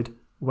United,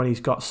 when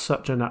he's got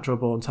such a natural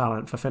born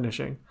talent for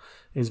finishing,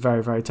 is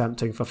very, very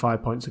tempting for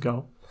 5 points a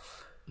goal.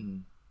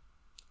 Mm.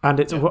 And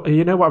it's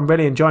you know what I'm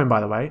really enjoying,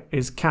 by the way,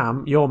 is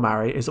Cam, your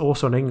marry, is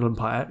also an England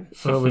player.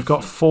 So we've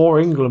got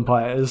 4 England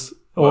players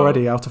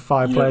already out of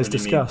 5 players really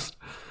discussed.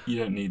 You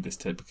don't need this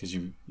tip because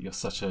you're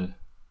such a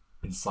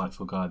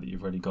insightful guy that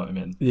you've already got him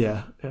in.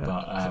 Yeah.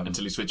 But,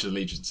 until he switches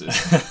allegiances.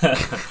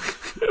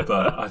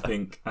 But I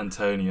think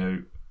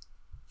Antonio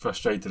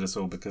frustrated us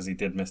all because he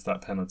did miss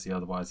that penalty.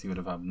 Otherwise, he would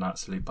have had an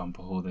absolute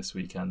bumper haul this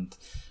weekend.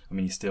 I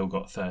mean, he still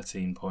got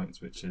 13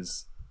 points, which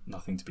is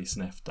nothing to be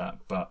sniffed at.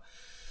 But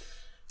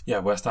yeah,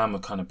 West Ham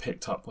have kind of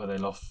picked up where they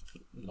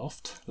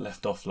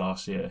left off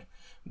last year.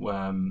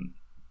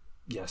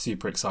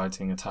 Super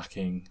exciting,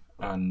 attacking.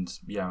 And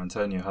yeah,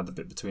 Antonio had the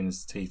bit between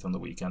his teeth on the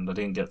weekend. I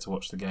didn't get to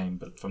watch the game,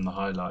 but from the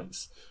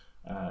highlights,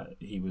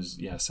 he was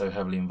so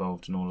heavily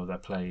involved in all of their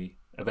play.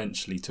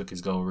 Eventually took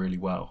his goal really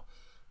well.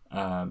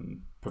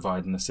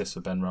 Provide an assist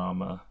for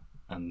Benrahma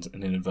and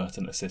an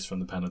inadvertent assist from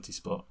the penalty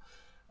spot.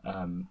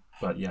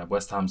 But yeah,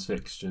 West Ham's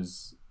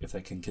fixtures, if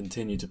they can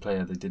continue to play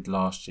as they did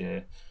last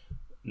year,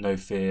 no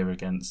fear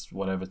against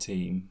whatever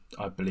team,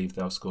 I believe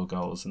they'll score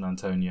goals. And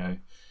Antonio,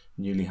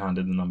 newly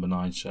handed the number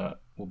 9 shirt,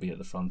 will be at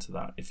the front of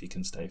that if he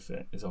can stay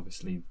fit, is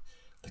obviously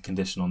the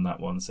condition on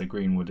that one. So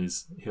Greenwood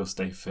he'll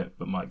stay fit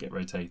but might get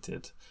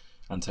rotated.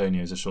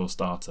 Antonio's a sure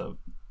starter,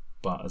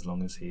 but as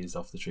long as he is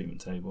off the treatment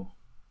table.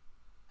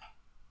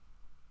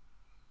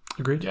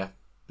 Agreed. Yeah,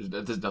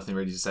 there's nothing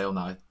really to say on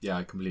that. Yeah,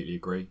 I completely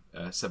agree.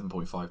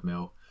 7.5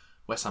 mil.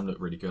 West Ham look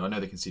really good. I know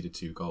they conceded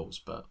 2 goals,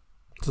 but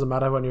doesn't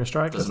matter when you're a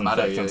striker. Doesn't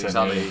matter.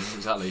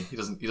 Exactly. He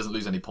doesn't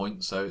lose any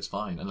points, so it's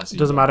fine. Unless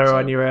doesn't matter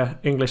when you're an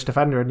English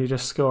defender and you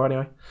just score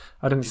anyway.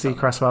 I didn't see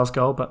Cresswell's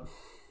goal, but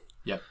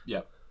Yep.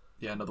 Yeah,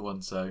 another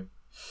one. So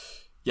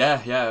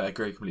yeah, I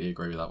completely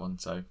agree with that one.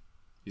 So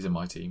he's in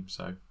my team,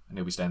 and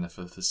he'll be staying there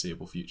for the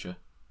foreseeable future.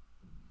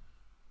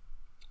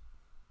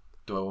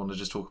 Do I want to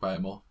just talk about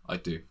it more? I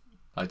do.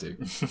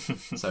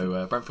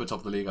 So Brentford top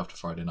of the league after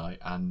Friday night,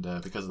 and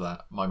because of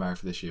that, my marry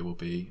for this year will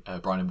be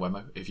Bryan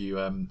Mbeumo. If you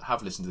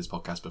have listened to this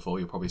podcast before,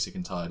 you're probably sick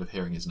and tired of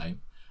hearing his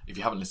name. if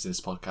you haven't listened to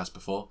this podcast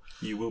before,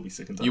 you will be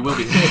sick and tired. You will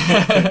be.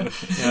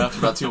 Yeah, after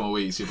about 2 more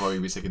weeks, you'll probably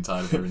be sick and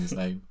tired of hearing his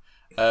name.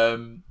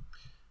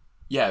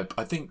 Yeah,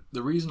 I think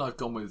the reason I've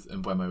gone with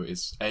Mbeumo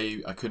is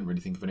I couldn't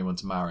really think of anyone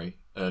to marry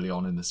early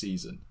on in the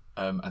season,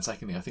 and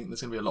secondly, I think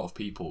there's going to be a lot of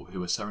people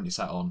who are currently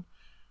sat on,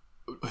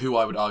 who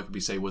I would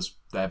arguably say was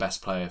their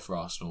best player for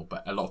Arsenal,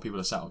 but a lot of people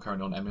are sat on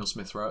currently on Emile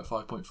Smith-Rowe at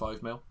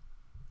 5.5 mil,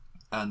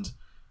 and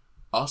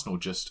Arsenal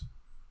just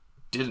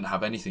didn't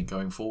have anything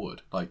going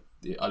forward. Like,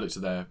 I looked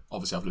at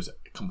I've looked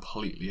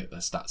completely at their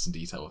stats in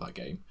detail of that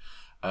game,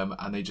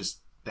 and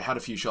they had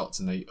a few shots,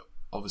 and they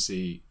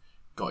obviously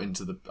got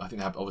into I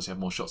think they obviously have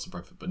more shots than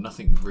Brentford, but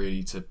nothing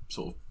really to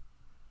sort of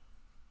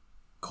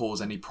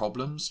cause any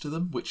problems to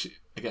them, which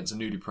against a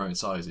newly promoted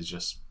side is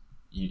just,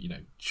 you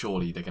know,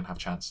 surely they can have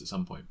chances at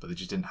some point, but they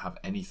just didn't have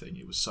anything.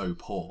 It was so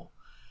poor.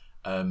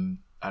 And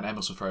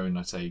Emile Smith-Rowe and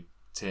I'd say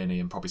Tierney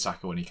and probably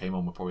Saka when he came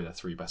on were probably their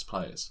 3 best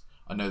players.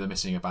 I know they're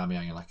missing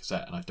Aubameyang and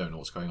Lacazette, and I don't know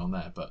what's going on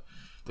there, but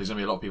there's going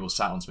to be a lot of people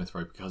sat on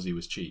Smith-Rowe because he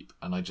was cheap,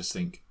 and I just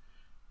think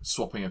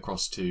swapping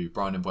across to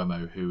Bryan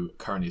Mbeumo, who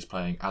currently is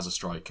playing as a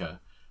striker,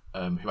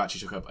 who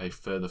actually took up a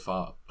further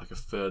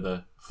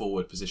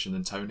forward position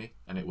than Tony,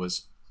 and it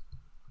was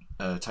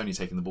Tony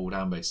taking the ball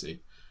down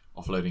basically,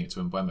 offloading it to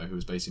Mbeumo, who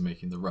was basically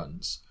making the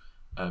runs.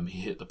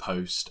 He hit the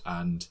post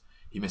and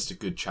he missed a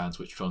good chance,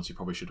 which Chauncey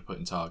probably should have put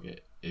in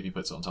target. If he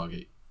puts it on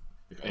target,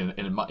 in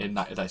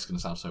that, that's going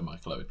to sound so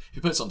Michael Owen. If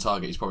he puts it on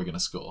target, he's probably going to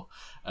score.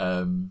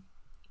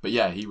 But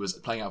yeah, he was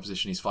playing out of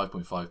position. He's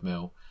 5.5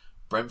 mil.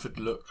 Brentford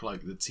look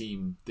like the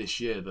team this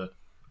year that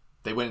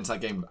they went into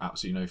that game with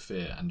absolutely no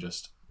fear, and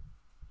just,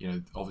 you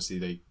know, obviously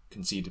they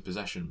conceded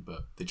possession,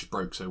 but they just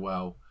broke so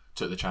well,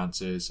 took the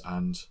chances,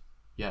 and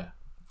yeah,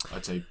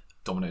 I'd say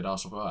dominated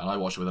Arsenal for that. And I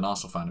watched it with an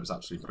Arsenal fan. It was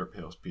absolutely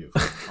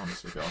beautiful.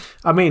 Honestly, God.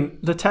 I mean,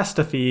 the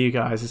tester for you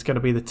guys is going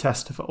to be the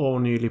tester for all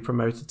newly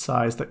promoted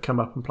sides that come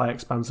up and play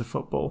expansive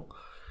football.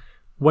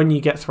 When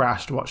you get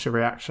thrashed, what's your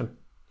reaction?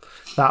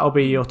 That'll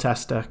be your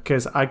tester,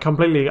 because I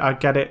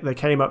get it. They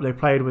came up, they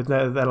played with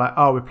they're like,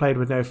 oh, we played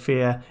with no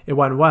fear. It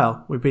went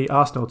well. We beat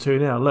Arsenal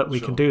 2-0. Look, we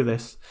can do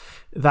this.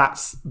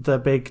 That's the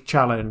big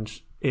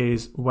challenge,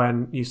 is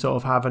when you sort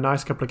of have a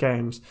nice couple of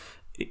games.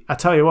 I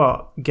tell you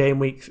what, game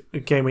week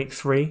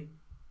 3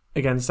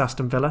 against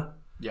Aston Villa.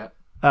 Yeah.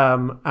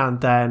 And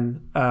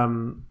then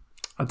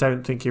I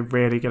don't think you're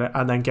really gonna.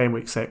 And then game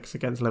week 6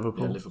 against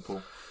Liverpool. Yeah,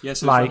 Liverpool. Yeah,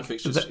 so the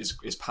fixtures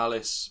is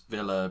Palace,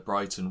 Villa,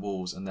 Brighton,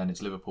 Wolves, and then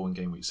it's Liverpool in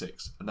game week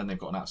 6, and then they've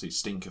got an absolute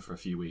stinker for a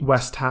few weeks.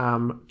 West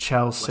Ham,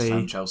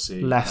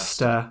 Chelsea,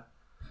 Leicester,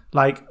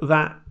 like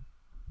that.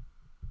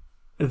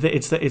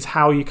 It's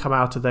how you come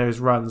out of those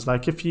runs.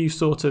 Like if you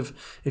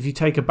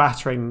take a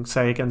battering,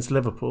 say against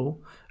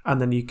Liverpool,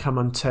 and then you come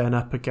and turn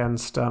up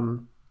against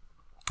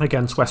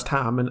West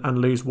Ham and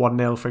lose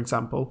 1-0, for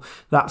example,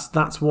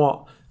 that's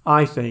what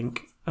I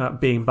think.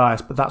 Being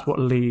biased, but that's what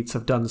Leeds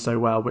have done so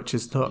well, which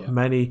is how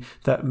many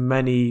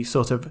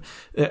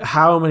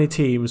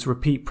teams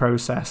repeat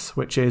process,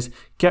 which is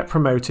get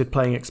promoted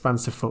playing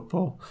expansive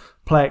football,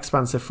 play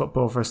expansive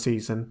football for a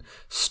season,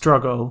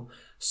 struggle,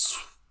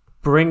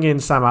 bring in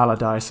Sam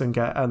Allardyce and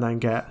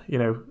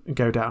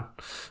go down,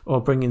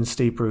 or bring in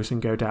Steve Bruce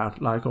and go down,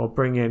 or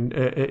bring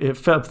in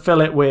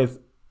fill it with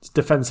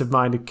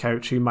defensive-minded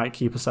coach who might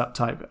keep us up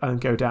type and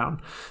go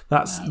down.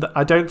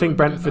 I don't think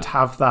Brentford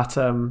have that.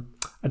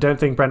 I don't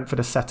think Brentford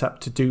are set up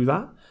to do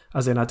that.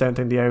 As in, I don't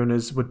think the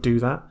owners would do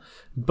that.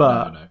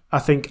 But no. I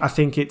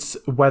think it's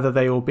whether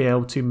they will be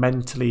able to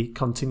mentally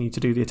continue to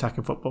do the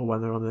attacking football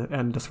when they're on the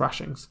end of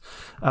thrashings.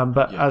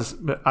 As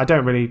I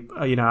don't really,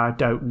 I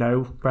don't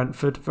know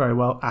Brentford very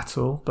well at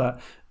all.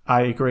 But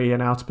I agree,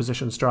 an out of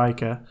position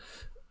striker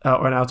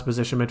or an out of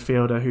position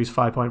midfielder who's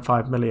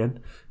 5.5 million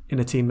in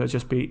a team that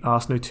just beat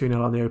Arsenal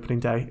 2-0 on the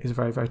opening day is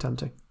very, very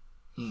tempting.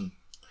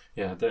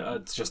 Yeah,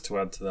 just to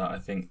add to that, I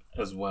think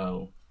as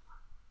well,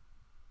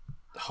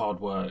 hard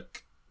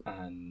work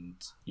and,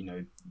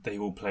 they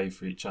all play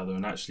for each other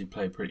and actually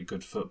play pretty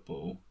good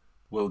football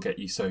will get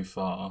you so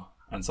far,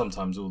 and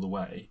sometimes all the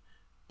way.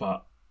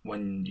 But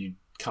when you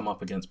come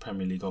up against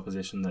Premier League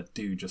opposition that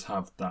do just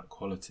have that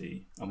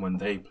quality, and when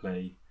they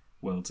play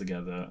well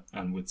together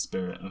and with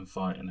spirit and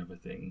fight and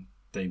everything,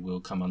 they will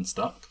come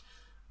unstuck.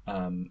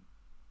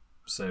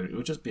 So it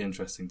would just be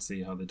interesting to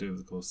see how they do over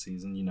the course of the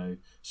season.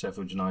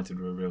 Sheffield United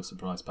were a real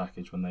surprise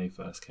package when they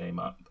first came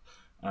up.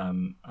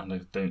 And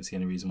I don't see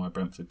any reason why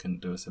Brentford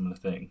couldn't do a similar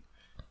thing.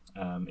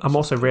 I'm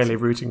also really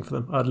rooting for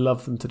them. I'd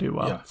love them to do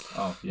well. Yeah.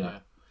 Oh, yeah.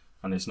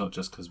 And it's not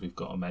just because we've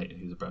got a mate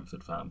who's a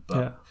Brentford fan,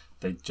 but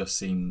they just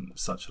seem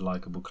such a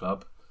likeable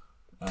club.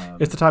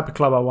 It's the type of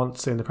club I want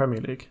to see in the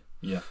Premier League.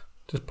 Yeah.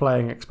 Just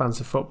playing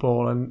expansive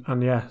football and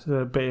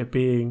a bit of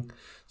being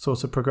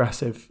sort of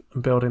progressive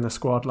and building the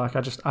squad. Like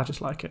I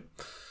just like it.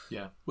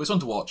 Yeah, well, it's fun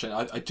to watch, and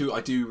I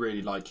do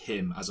really like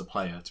him as a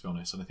player, to be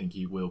honest. And I think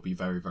he will be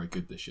very, very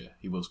good this year.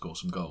 He will score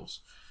some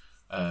goals.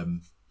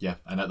 And at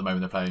the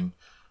moment they're playing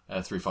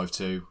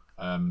 3-5-2.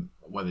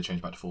 Whether they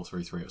change back to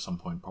 4-3-3 at some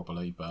point,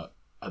 probably. But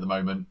at the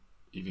moment,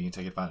 if you can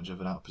take advantage of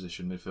an out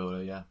position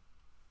midfielder,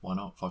 why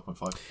not?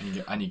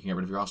 5.5, and you can get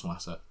rid of your Arsenal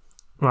asset.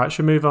 Right,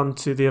 should we move on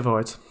to the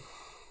avoids?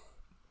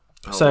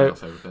 Oh, So,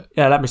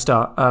 yeah, let me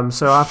start.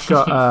 So I've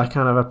got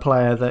kind of a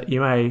player that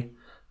you may,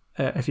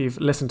 if you've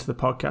listened to the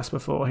podcast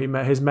before,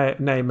 his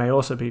name may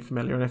also be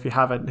familiar, and if you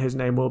haven't, his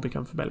name will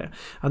become familiar.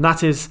 And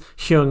that is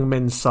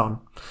Heung-min Son.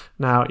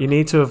 Now, you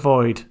need to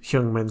avoid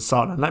Heung-min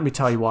Son, and let me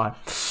tell you why.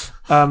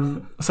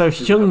 So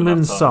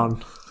Heung-min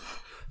Son,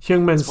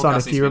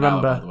 if you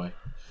remember...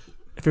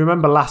 If you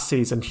remember last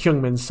season,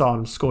 Heung-min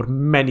Son scored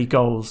many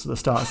goals at the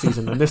start of the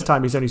season, and this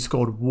time he's only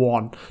scored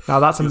one. Now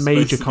that's a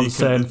major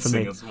concern for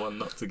me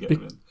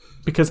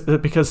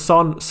because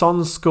Son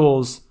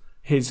scores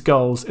his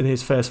goals in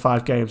his first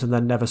 5 games and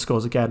then never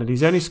scores again, and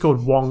he's only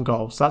scored 1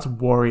 goal, so that's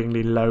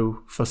worryingly low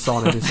for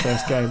Son in his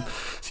first game.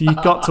 So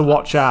you've got to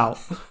watch out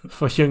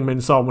for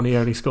Heung-min Son when he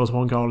only scores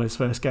 1 goal in his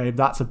first game.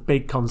 That's a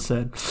big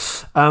concern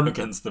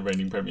against the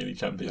reigning Premier League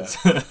champions,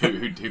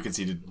 who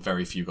conceded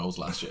very few goals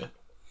last year.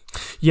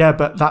 Yeah,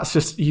 but that's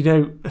just, you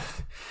can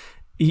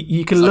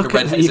look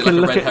at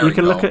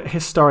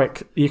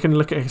historic,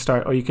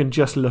 or you can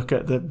just look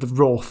at the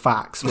raw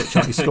facts, which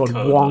he scored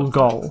 1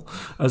 goal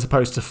as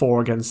opposed to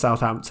 4 against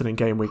Southampton in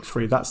game week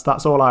 3.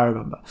 That's all I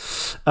remember.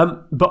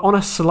 But on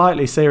a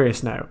slightly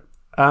serious note,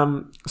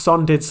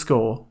 Son did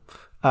score,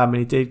 and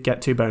he did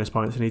get 2 bonus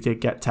points, and he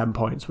did get 10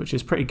 points, which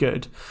is pretty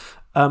good.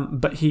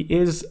 But he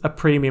is a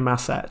premium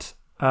asset.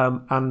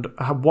 And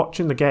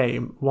watching the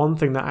game, one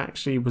thing that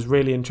actually was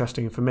really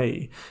interesting for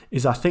me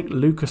is I think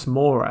Lucas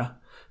Moura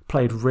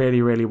played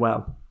really, really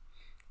well.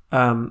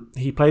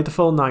 He played the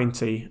full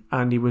 90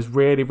 and he was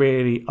really,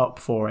 really up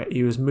for it.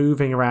 He was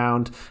moving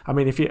around. I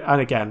mean, if people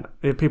are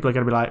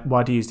going to be like,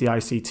 why do you use the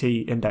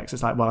ICT index?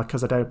 It's like, well,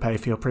 because I don't pay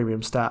for your premium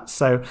stats.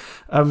 So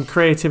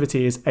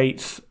creativity is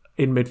 8th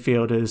in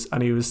midfielders,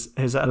 and he was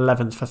his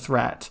 11th for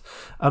threat.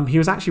 He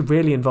was actually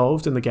really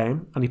involved in the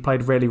game, and he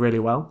played really, really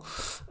well.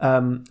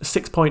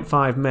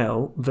 6.5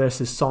 mil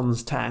versus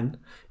Son's 10.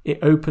 It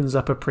opens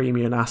up a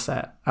premium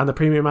asset, and the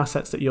premium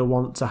assets that you'll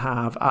want to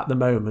have at the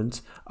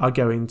moment are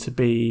going to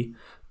be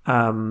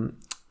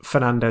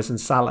Fernandes and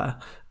Salah.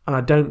 And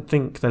I don't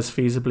think there's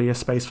feasibly a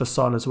space for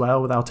Son as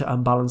well without it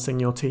unbalancing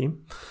your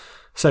team.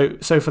 So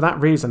for that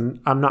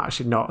reason, I'm not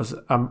as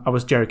I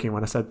was joking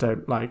when I said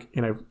don't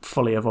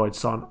fully avoid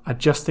Son. I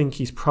just think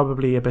he's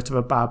probably a bit of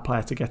a bad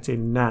player to get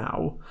in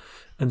now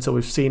until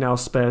we've seen our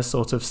Spurs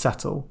sort of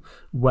settle,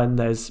 when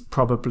there's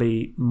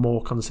probably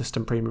more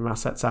consistent premium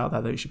assets out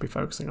there that you should be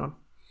focusing on.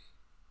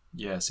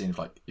 Yeah, it seems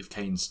like if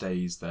Kane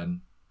stays,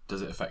 then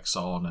does it affect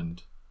Son,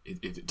 and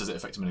does it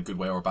affect him in a good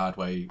way or a bad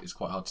way? It's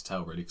quite hard to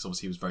tell, really, because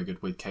obviously he was very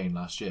good with Kane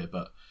last year,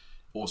 but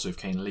also if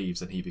Kane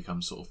leaves, then he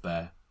becomes sort of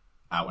their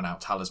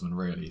out-and-out talisman,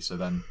 really. So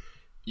then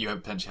you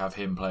potentially have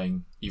him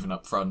playing even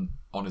up front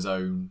on his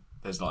own.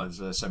 There's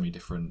so many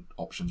different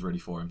options, really,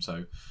 for him.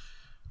 So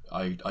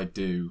I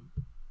do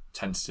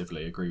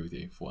tentatively agree with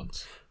you for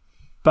once.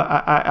 But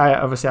I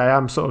obviously I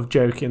am sort of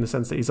joking in the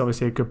sense that he's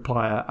obviously a good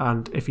player,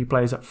 and if he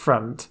plays up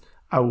front,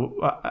 I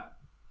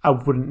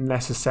wouldn't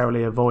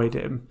necessarily avoid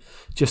him.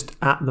 Just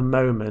at the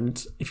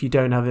moment, if you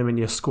don't have him in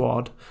your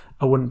squad,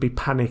 I wouldn't be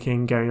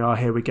panicking going, oh,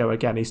 here we go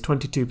again. He's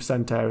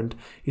 22% owned.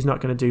 He's not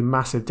going to do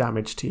massive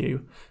damage to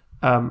you.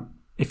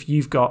 If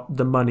you've got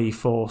the money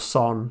for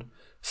Son,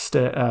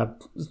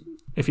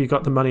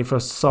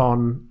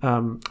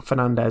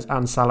 Fernandes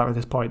and Salah at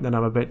this point, then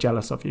I'm a bit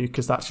jealous of you,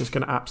 because that's just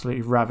going to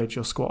absolutely ravage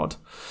your squad.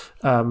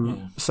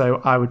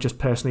 So I would just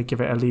personally give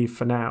it a leave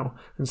for now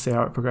and see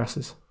how it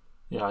progresses.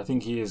 Yeah, I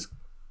think he is.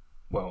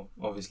 Well,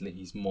 obviously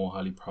he's more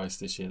highly priced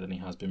this year than he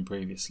has been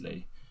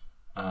previously.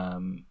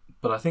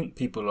 But I think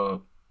people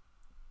are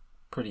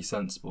pretty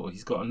sensible.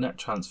 He's got a net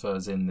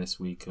transfers in this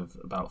week of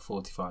about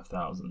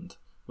 45,000,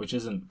 which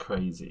isn't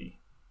crazy.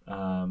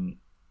 For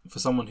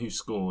someone who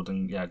scored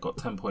and got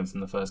 10 points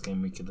in the first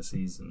game week of the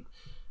season,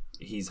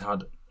 he's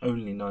had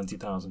only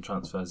 90,000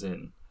 transfers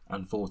in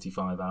and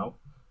 45 out,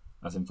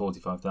 as in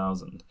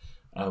 45,000.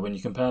 When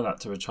you compare that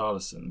to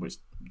Richarlison, which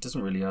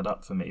doesn't really add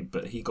up for me,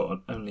 but he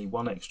got only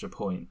 1 extra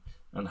point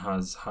and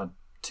has had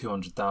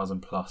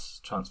 200,000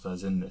 plus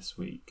transfers in this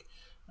week,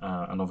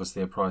 and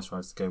obviously a price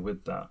rise to go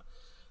with that.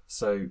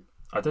 So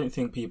I don't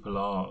think people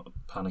are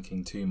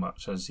panicking too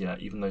much as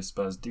yet, even though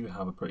Spurs do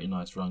have a pretty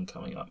nice run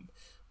coming up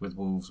with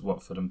Wolves,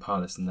 Watford and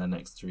Palace in their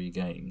next 3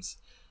 games.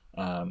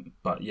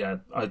 But yeah,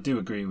 I do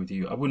agree with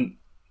you. I wouldn't,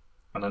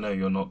 and I know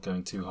you're not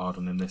going too hard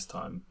on him this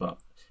time, but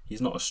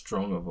he's not a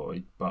strong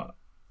avoid, but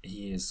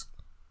his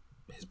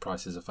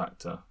price is a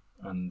factor.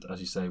 And as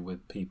you say,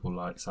 with people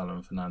like Salah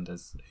and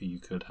Fernandes, who you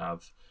could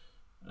have,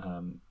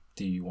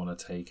 do you want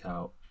to take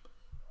out,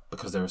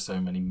 because there are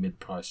so many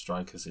mid-price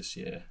strikers this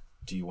year,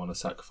 do you want to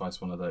sacrifice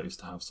one of those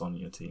to have Son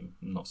in your team?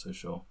 I'm not so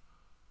sure.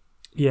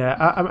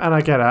 Yeah, and I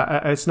get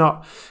it. It's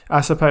not.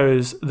 I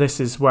suppose this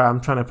is where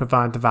I'm trying to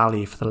provide the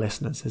value for the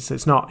listeners.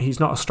 It's not. He's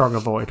not a strong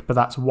avoid, but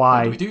that's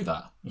why we do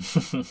that.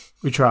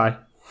 We try.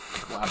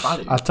 What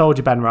value? I told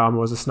you Ben Rama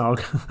was a snog.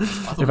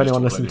 If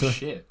anyone listened to it.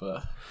 Shit,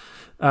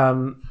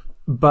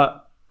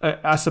 but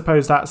I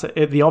suppose that's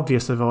it. The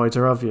obvious avoids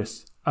are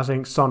obvious. I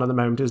think Son at the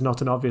moment is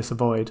not an obvious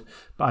avoid,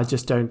 but I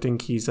just don't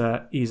think he's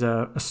a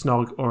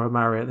Snog or a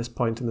Mari at this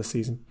point in the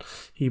season.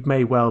 He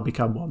may well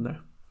become one though.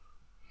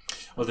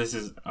 Well, this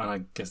is, and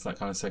I guess that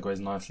kind of segues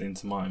nicely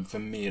into mine. For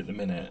me at the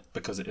minute,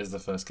 because it is the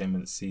first game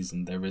of the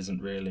season, there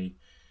isn't really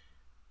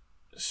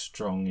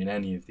strong in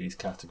any of these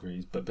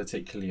categories, but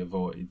particularly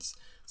avoids.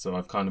 So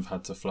I've kind of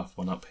had to fluff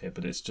one up here,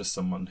 but it's just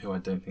someone who I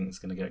don't think is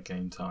going to get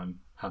game time,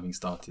 having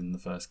started in the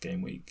first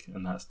game week,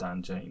 and that's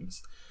Dan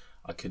James.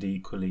 I could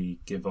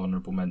equally give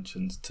honourable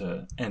mentions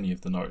to any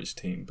of the Norwich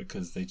team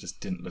because they just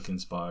didn't look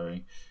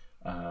inspiring.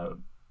 I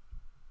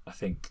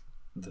think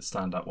the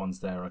standout ones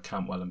there are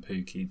Cantwell and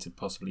Pookie to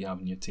possibly have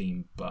in your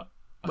team, but...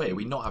 Wait, are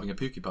we not having a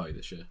Pookie party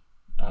this year?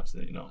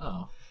 Absolutely not.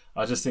 Oh.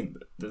 I just think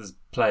that there's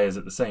players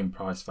at the same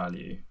price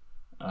value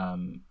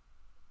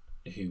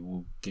who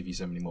will give you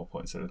so many more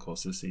points over the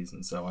course of the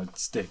season, so I'd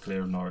stick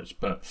clear of Norwich.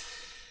 But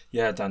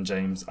yeah, Dan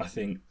James, I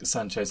think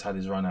Sancho's had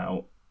his run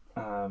out,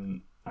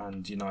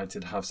 and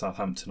United have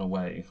Southampton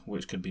away,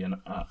 which could be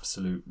an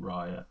absolute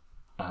riot,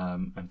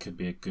 and could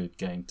be a good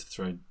game to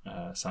throw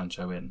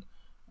Sancho in,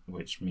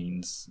 which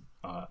means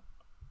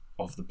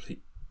of the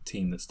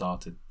team that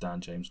started,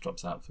 Dan James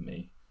drops out for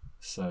me.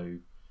 So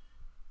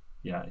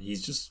yeah,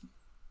 he's just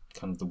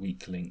kind of the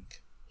weak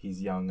link. He's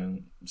young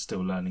and still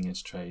learning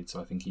his trade, so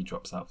I think he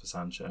drops out for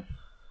Sancho.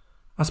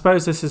 I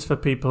suppose this is for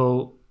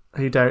people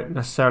who don't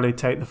necessarily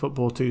take the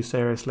football too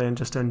seriously and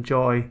just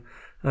enjoy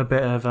a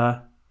bit of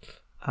a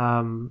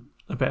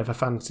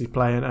fantasy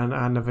play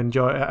and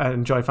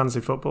enjoy fantasy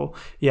football.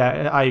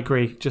 Yeah, I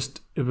agree.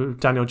 Just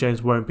Daniel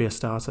James won't be a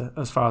starter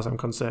as far as I'm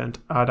concerned.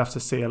 I'd have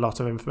to see a lot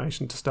of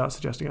information to start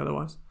suggesting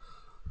otherwise.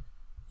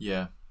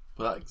 Yeah,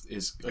 but that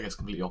is, I guess,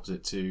 completely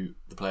opposite to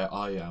the player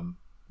I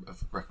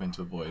recommend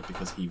to avoid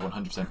because he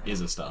 100%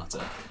 is a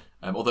starter.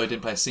 Although he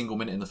didn't play a single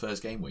minute in the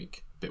first game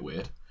week. Bit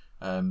weird.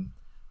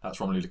 That's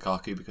Romelu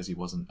Lukaku because he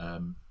wasn't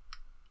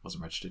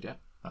registered yet.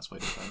 That's why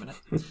he didn't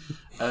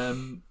play a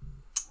minute.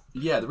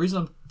 Yeah, the reason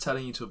I'm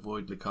telling you to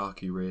avoid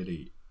Lukaku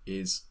really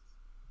is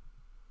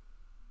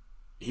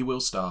he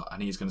will start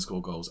and he's going to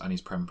score goals and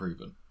he's Prem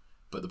proven.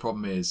 But the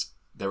problem is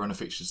they're run of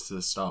fixtures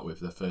to start with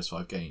their first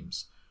 5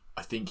 games.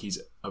 I think he's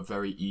a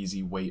very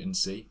easy wait and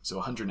see. So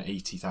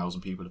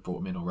 180,000 people have brought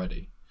him in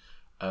already.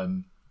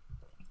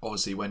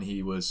 Obviously, when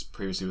he was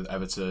previously with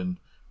Everton,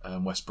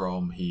 West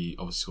Brom, he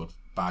obviously scored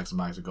bags and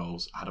bags of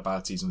goals. Had a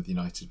bad season with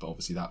United, but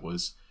obviously that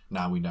was,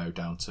 now we know,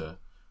 down to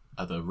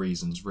other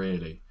reasons,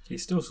 really. He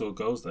still scored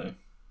goals, though.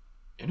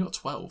 He only got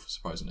 12,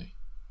 surprisingly.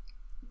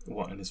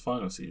 What, in his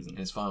final season? In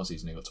his final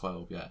season, he got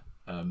 12, yeah.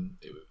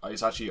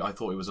 It's actually, I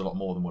thought it was a lot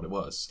more than what it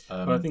was.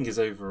 But I think his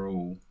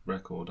overall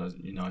record as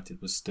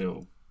United was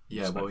still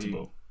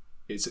respectable.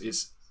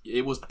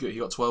 It was good. He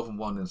got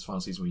 12-1 in his final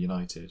season with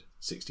United,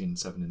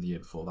 16-7 in the year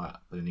before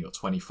that. But then he got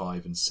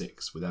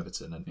 25-6 with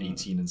Everton and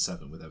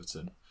 18-7 with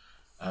Everton.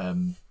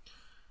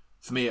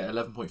 For me, at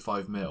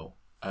 11.5 mil,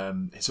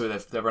 so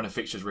their run of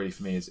fixtures really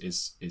for me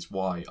is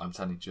why I'm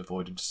telling you to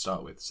avoid him to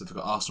start with. So they've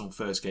got Arsenal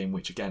first game,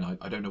 which again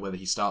I don't know whether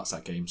he starts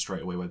that game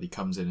straight away, whether he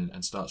comes in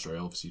and starts straight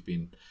away. Obviously he's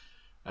been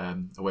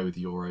away with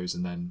the Euros,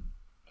 and then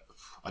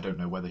I don't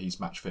know whether he's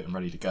match fit and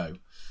ready to go.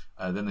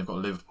 Then they've got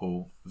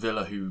Liverpool,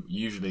 Villa, who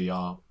usually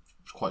are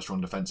quite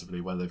strong defensively,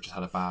 whether they've just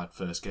had a bad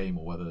first game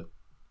or whether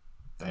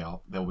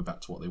they'll be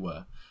back to what they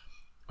were.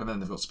 And then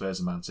they've got Spurs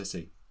and Man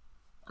City.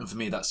 And for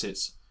me, that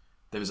sits.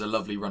 There is a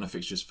lovely run of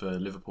fixtures for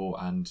Liverpool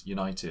and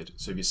United.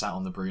 So if you're sat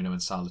on the Bruno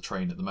and Salah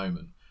train at the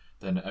moment,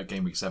 then at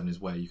game week 7 is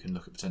where you can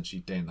look at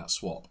potentially doing that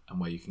swap and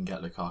where you can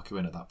get Lukaku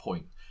in at that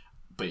point.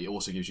 But it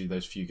also gives you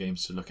those few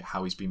games to look at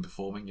how he's been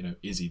performing. You know,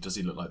 does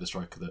he look like the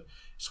striker that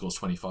scores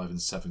 25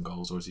 and 7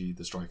 goals, or is he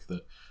the striker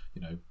that,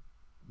 you know,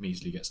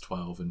 measly gets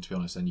 12? And to be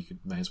honest, then you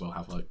may as well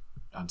have like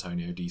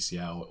Antonio,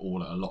 DCL,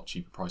 all at a lot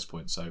cheaper price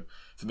point. So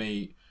for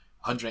me,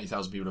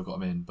 180,000 people have got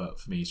him in, but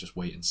for me, it's just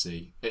wait and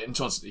see. In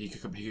chance he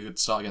could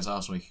start against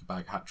Arsenal, he could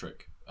bag a hat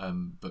trick.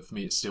 But for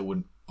me, it still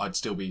wouldn't. I'd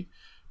still be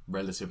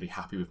relatively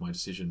happy with my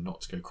decision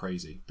not to go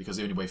crazy, because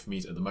the only way for me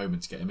at the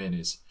moment to get him in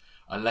is,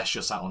 unless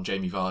you're sat on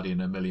Jamie Vardy and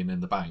 $1 million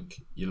in the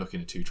bank, you're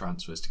looking at 2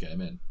 transfers to get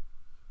him in,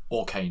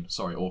 or Kane,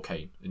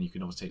 and you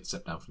can obviously take the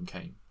step down from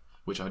Kane,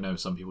 which I know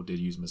some people did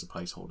use him as a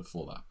placeholder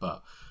for that.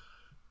 But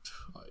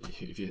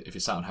if you're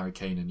sat on Harry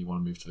Kane and you want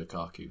to move to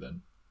Lukaku,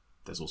 then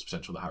there's also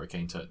potential that Harry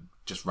Kane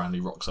just randomly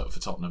rocks up for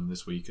Tottenham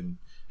this week and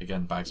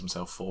again bags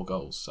himself 4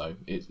 goals. So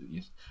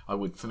I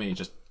would, for me,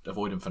 just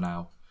avoid him for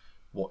now.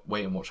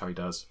 Wait and watch how he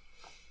does.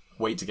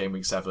 Wait to game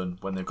week 7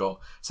 when they've got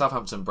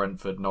Southampton,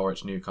 Brentford,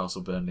 Norwich,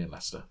 Newcastle, Burnley, and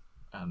Leicester,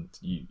 and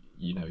you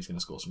know he's going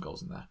to score some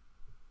goals in there.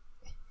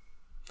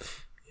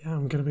 Yeah,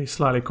 I'm going to be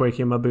slightly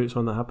quaking in my boots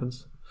when that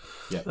happens.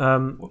 Yeah.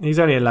 He's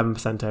only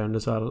 11% owned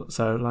as well,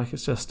 so like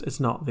it's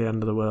not the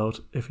end of the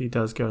world if he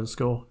does go and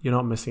score. You're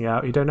not missing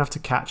out. You don't have to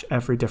catch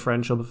every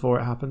differential before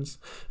it happens,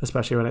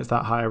 especially when it's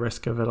that higher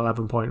risk of an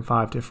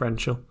 11.5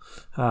 differential.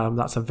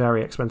 That's a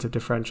very expensive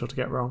differential to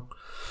get wrong.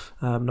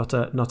 Not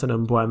an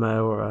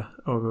Mbeumo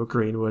or a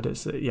Greenwood.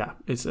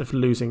 It's of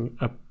losing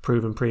a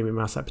proven premium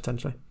asset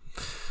potentially.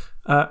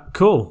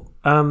 Cool.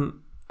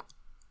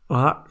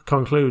 Well, that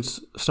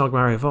concludes Snog,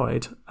 Marry,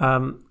 Avoid.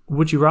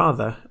 Would you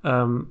rather?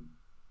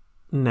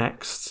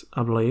 Next,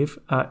 I believe.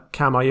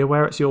 Cam, are you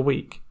aware it's your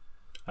week?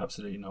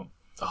 Absolutely not.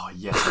 Oh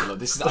yes, look,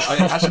 this is. I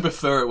actually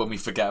prefer it when we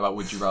forget about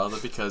Would You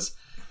Rather, because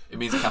it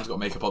means that Cam's got to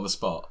make up on the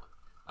spot.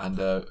 And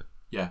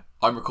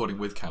I'm recording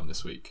with Cam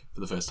this week for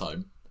the first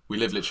time. We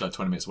live literally like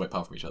 20 minutes away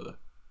apart from each other.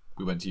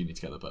 We went to uni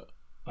together, but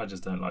I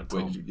just don't like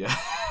Tom. Yeah.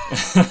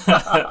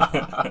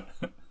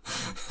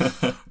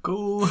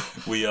 Cool.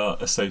 We are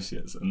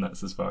associates, and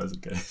that's as far as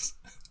it goes.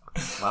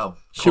 Wow.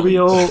 Should we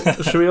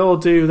all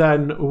do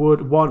then?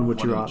 Would you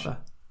each. rather?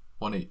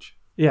 One each.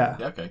 Yeah.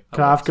 Yeah. Okay.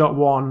 I've got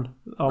one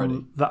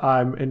Ready? that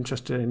I'm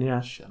interested in.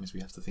 Yeah. Shit, that means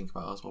we have to think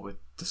about us while we're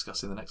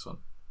discussing the next one.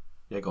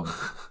 Yeah, go on.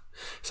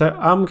 So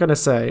I'm gonna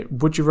say,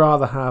 would you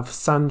rather have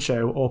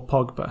Sancho or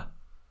Pogba?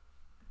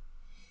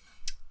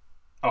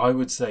 I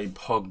would say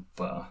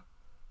Pogba.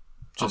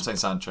 I'm saying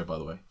Sancho, by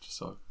the way.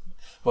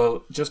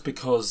 Just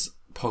because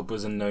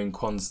Pogba's a known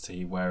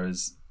quantity,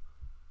 whereas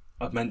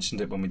I've mentioned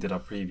it when we did our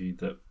preview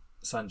that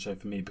Sancho,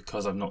 for me,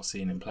 because I've not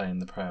seen him play in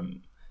the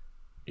Prem,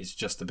 is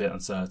just a bit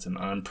uncertain.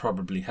 And I'm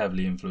probably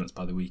heavily influenced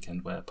by the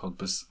weekend where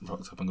Pogba's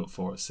rocked up and got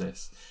 4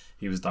 assists.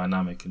 He was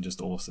dynamic and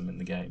just awesome in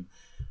the game.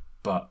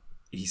 But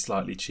he's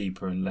slightly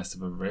cheaper and less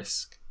of a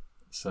risk.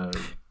 So...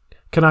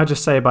 Can I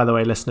just say, by the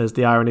way, listeners,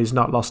 the irony is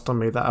not lost on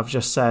me that I've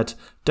just said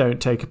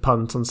don't take a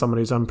punt on someone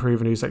who's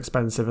unproven, who's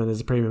expensive and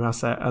is a premium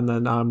asset, and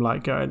then I'm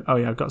like going, oh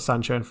yeah, I've got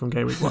Sancho in from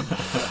game week 1.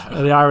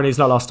 The irony is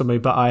not lost on me,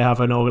 but I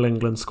have an All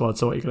England squad,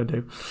 so what are you going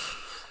to do?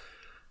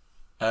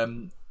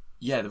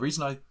 The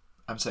reason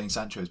I'm saying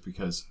Sancho is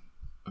because,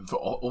 and for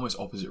almost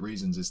opposite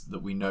reasons, is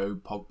that we know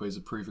Pogba is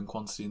a proven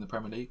quantity in the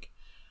Premier League,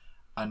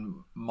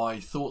 and my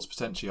thoughts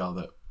potentially are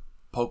that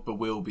Pogba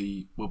will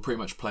pretty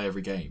much play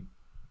every game.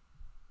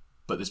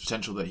 But there's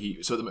potential that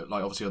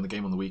obviously on the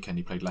game on the weekend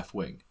he played left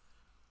wing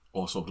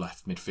or sort of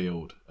left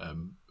midfield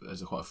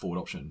as quite a forward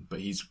option, but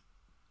he's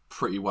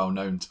pretty well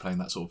known to playing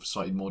that sort of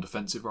slightly more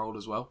defensive role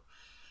as well.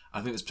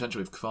 I think there's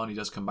potential if Cavani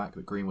does come back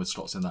that Greenwood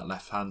slots in that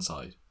left hand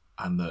side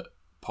and that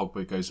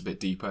Pogba goes a bit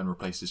deeper and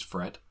replaces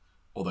Fred,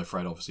 although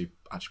Fred obviously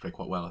actually played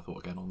quite well, I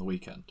thought, again on the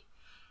weekend.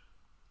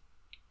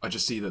 I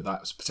just see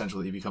that's potential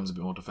that he becomes a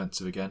bit more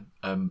defensive again.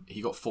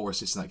 He got 4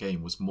 assists in that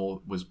game, which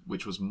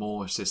was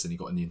more assists than he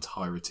got in the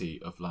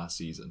entirety of last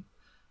season.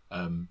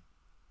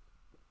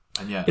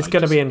 It's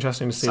going to be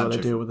interesting to see what they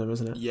do with him,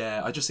 isn't it?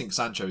 Yeah, I just think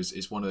Sancho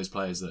is one of those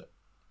players that,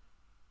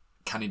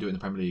 can he do it in the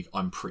Premier League?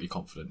 I'm pretty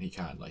confident he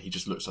can. Like, he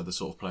just looks like the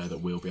sort of player that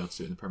will be able to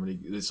do it in the Premier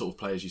League. The sort of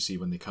players you see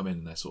when they come in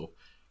and they're sort of,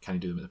 can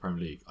he do them in the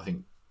Premier League? I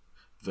think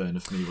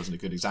Werner for me wasn't a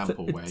good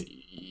example where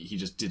he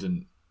just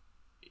didn't.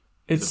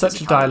 It's such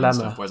a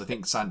dilemma. Whereas I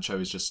think Sancho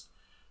is just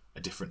a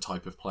different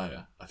type of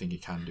player. I think he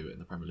can do it in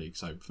the Premier League.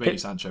 So for me,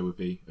 Sancho would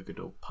be a good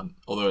little punt,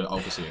 although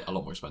obviously a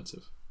lot more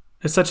expensive.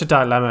 It's such a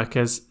dilemma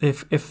because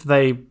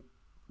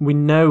we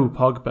know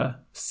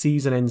Pogba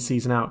season in,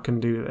 season out can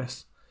do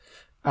this,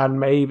 and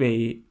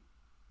maybe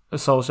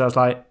Solskjaer's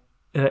like,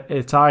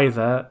 it's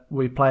either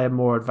we play him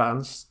more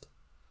advanced,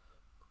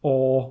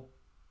 or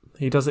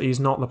he does it. He's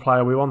not the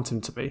player we want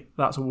him to be.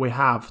 That's what we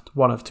have.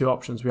 One of 2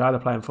 options: we either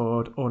play him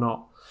forward or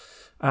not.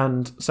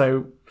 And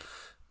so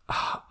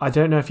I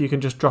don't know if you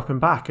can just drop him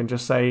back and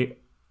just say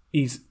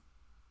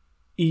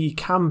he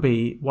can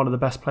be one of the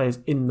best players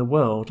in the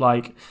world.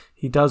 Like,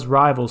 he does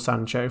rival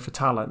Sancho for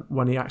talent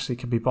when he actually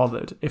can be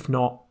bothered, if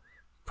not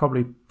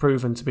probably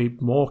proven to be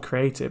more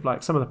creative.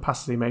 Like, some of the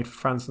passes he made for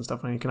France and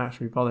stuff when he can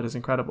actually be bothered is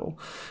incredible.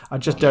 I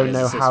just don't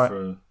know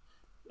how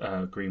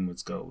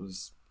Greenwood's goal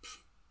was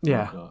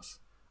class.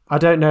 I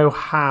don't know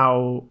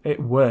how it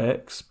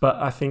works, but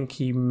I think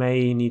he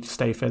may need to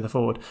stay further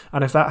forward.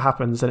 And if that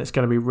happens, then it's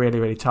going to be really,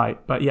 really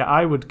tight. But yeah,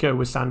 I would go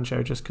with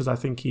Sancho just because I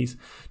think he's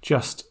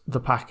just the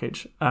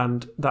package.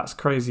 And that's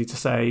crazy to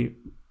say.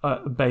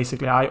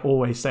 Basically, I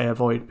always say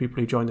avoid people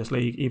who join this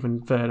league.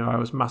 Even Werner, I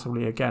was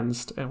massively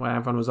against where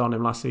everyone was on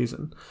him last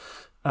season.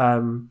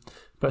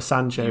 But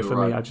Sancho,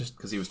 for me, I just...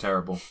 Because he was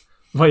terrible.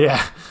 Well,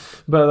 yeah.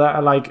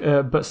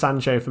 But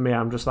Sancho, for me,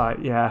 I'm just like,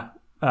 yeah...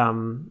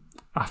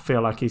 I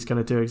feel like he's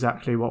going to do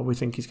exactly what we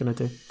think he's going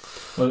to do.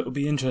 Well, it'll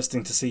be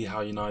interesting to see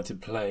how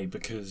United play,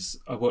 because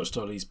I watched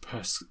Ollie's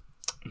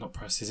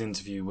his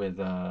interview with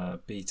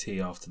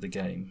BT after the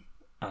game,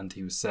 and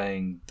he was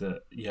saying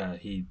that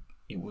the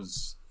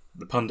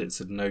pundits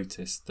had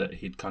noticed that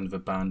he'd kind of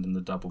abandoned the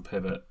double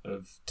pivot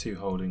of 2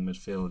 holding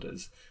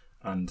midfielders,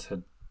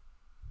 and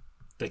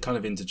they kind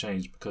of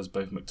interchanged because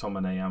both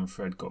McTominay and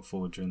Fred got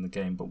forward during the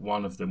game, but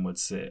one of them would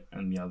sit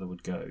and the other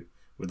would go,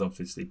 with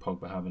obviously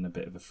Pogba having a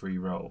bit of a free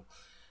role.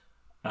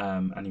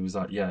 And he was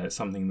like, yeah, it's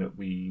something that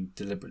we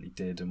deliberately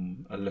did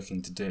and are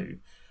looking to do.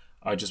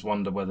 I just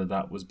wonder whether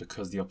that was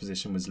because the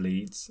opposition was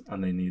Leeds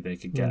and they knew they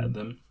could get at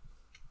them.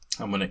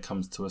 And when it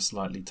comes to a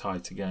slightly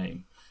tighter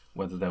game,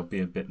 whether they'll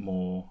be a bit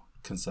more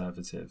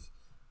conservative.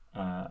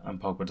 And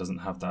Pogba doesn't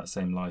have that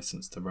same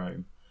licence to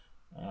roam.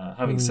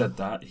 Having said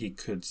that, he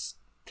could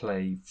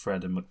play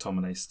Fred and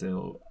McTominay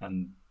still,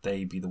 and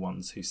they be the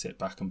ones who sit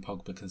back and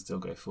Pogba can still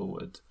go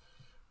forward.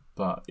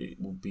 But it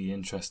will be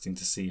interesting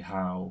to see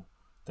how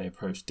they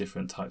approach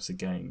different types of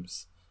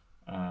games,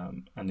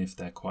 and if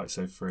they're quite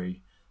so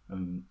free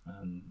and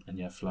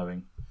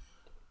flowing.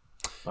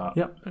 But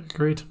yep,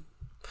 agreed.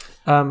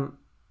 Have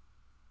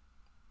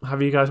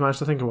you guys managed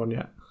to think of one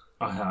yet?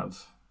 I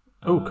have.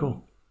 Oh,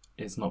 cool.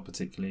 It's not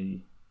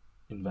particularly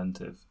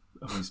inventive,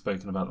 and we've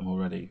spoken about them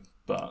already,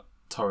 but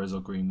Torres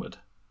or Greenwood?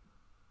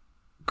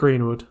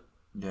 Greenwood.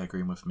 Yeah,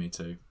 Greenwood for me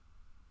too.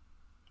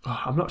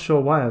 Oh, I'm not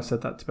sure why I've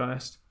said that, to be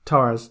honest.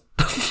 Torres.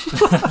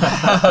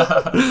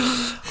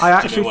 I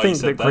actually think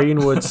that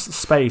Greenwood's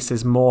space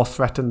is more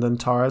threatened than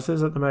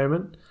Torres's at the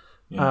moment.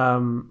 Yeah.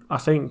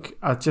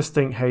 I just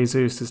think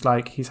Jesus is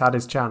like, he's had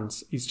his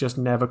chance. He's just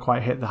never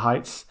quite hit the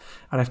heights.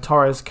 And if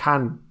Torres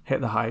can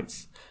hit the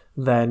heights,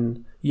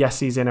 then yes,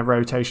 he's in a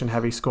rotation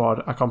heavy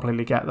squad. I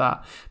completely get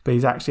that. But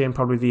he's actually in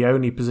probably the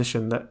only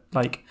position that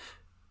like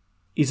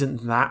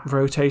isn't that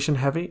rotation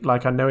heavy.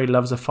 Like, I know he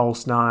loves a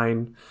false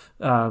nine,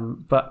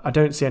 but I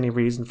don't see any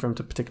reason for him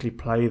to particularly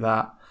play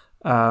that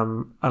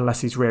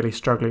unless he's really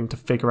struggling to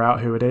figure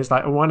out who it is.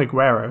 Like, when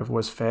Aguero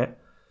was fit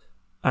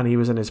and he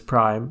was in his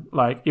prime,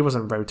 like, he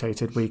wasn't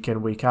rotated week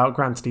in, week out.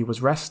 Granted, he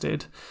was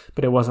rested,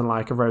 but it wasn't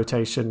like a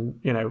rotation,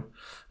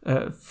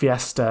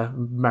 fiesta,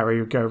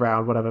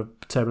 merry-go-round, whatever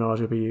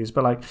terminology we use.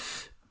 But like,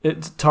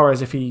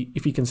 Torres, if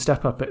he can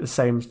step up, the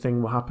same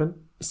thing will happen.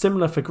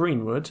 Similar for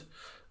Greenwood,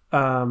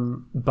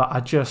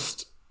 but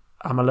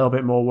I'm a little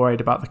bit more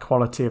worried about the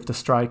quality of the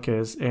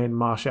strikers in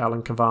Martial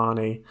and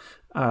Cavani,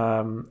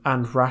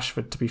 and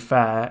Rashford, to be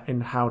fair,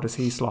 in how does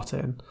he slot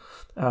in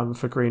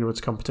for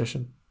Greenwood's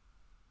competition.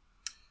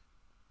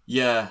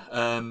 Yeah,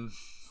 I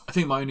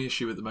think my only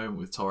issue at the moment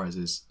with Torres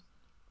is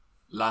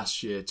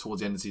last year,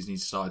 towards the end of the season, he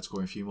started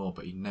scoring a few more,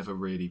 but he never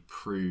really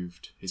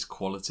proved his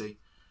quality.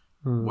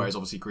 Whereas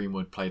obviously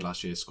Greenwood played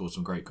last year, scored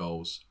some great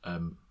goals. I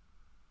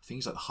think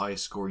he's like the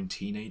highest scoring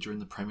teenager in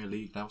the Premier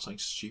League now, something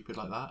stupid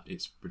like that.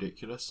 It's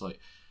ridiculous.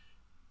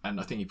 And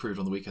I think he proved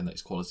on the weekend that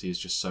his quality is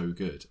just so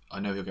good. I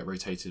know he'll get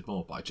rotated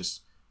more, but I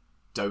just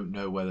don't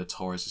know whether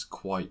Torres has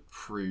quite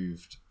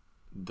proved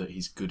that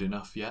he's good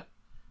enough yet.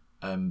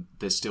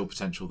 There's still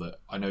potential that,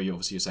 I know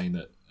you're saying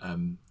that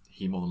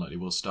he more than likely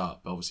will start,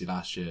 but obviously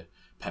last year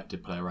Pep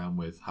did play around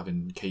with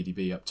having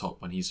KDB up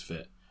top when he's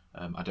fit.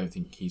 I don't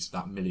think he's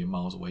that million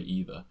miles away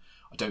either.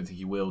 I don't think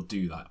he will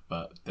do that,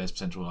 but there's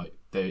potential.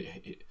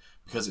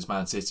 Because it's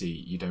Man City,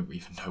 you don't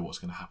even know what's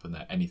going to happen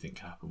there. Anything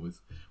can happen with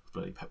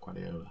bloody Pep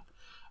Guardiola.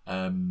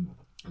 And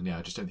yeah,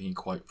 I just don't think he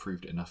quite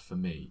proved it enough for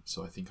me.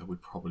 So I think I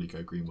would probably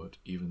go Greenwood,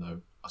 even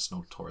though I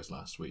snogged Torres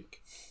last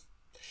week.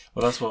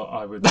 Well, that's what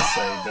I would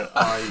say. That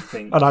I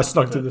think, and I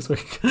snogged it this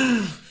week.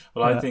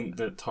 I think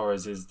that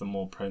Torres is the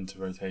more prone to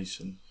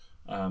rotation.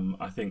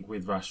 I think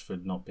with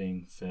Rashford not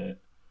being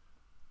fit,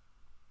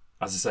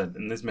 as I said,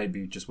 and this may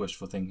be just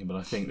wishful thinking, but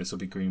I think this will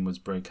be Greenwood's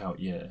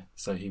breakout year,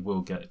 so he will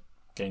get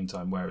game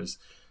time. Whereas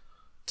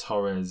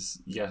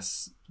Torres,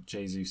 yes,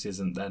 Jesus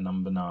isn't their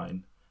number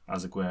 9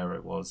 as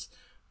Aguero was,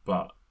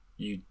 but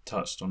you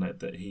touched on it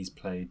that he's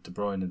played De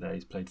Bruyne there,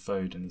 he's played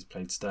Foden, he's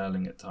played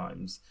Sterling at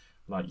times.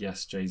 Like,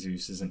 yes,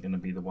 Jesus isn't going to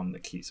be the one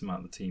that keeps him out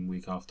of the team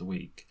week after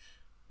week,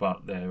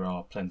 but there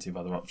are plenty of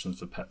other options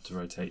for Pep to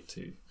rotate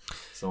to.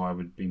 So I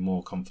would be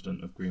more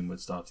confident of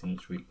Greenwood starting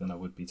each week than I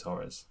would be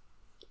Torres.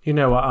 You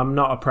know what? I'm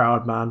not a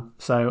proud man,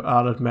 so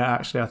I'll admit,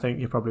 actually, I think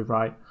you're probably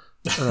right.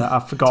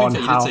 I've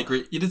forgotten how.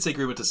 You did say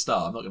Greenwood to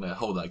start. I'm not going to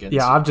hold that against you.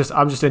 I'm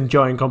just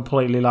enjoying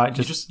completely,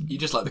 you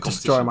just like the competition.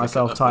 Destroying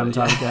myself time and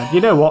time again.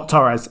 You know what,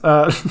 Torres? You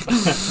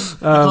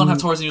can't have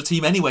Torres in your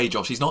team anyway,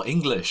 Josh. He's not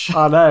English.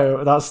 I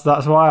know. That's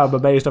why I'm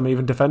amazed I'm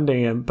even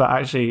defending him. But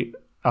actually,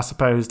 I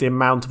suppose the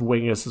amount of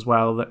wingers as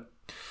well that.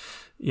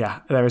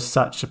 Yeah, there is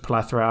such a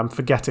plethora. I'm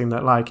forgetting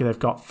that they've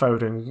got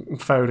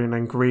Foden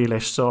and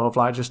Grealish sort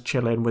of just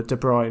chilling with De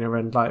Bruyne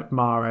and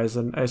Mahrez,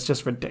 and it's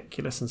just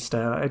ridiculous and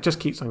still it just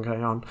keeps on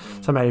going on.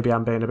 So maybe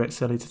I'm being a bit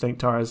silly to think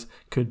Torres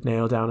could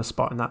nail down a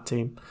spot in that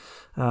team.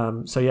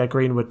 So yeah,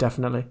 Greenwood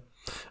definitely.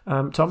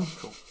 Tom?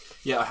 Cool.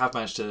 Yeah, I have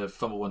managed to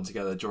fumble one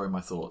together during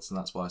my thoughts, and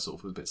that's why I sort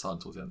of was a bit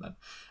silent towards the end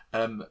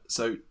then.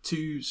 So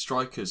 2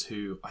 strikers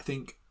who I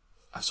think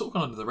I've sort of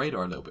gone under the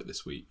radar a little bit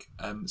this week.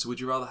 So would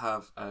you rather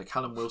have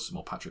Callum Wilson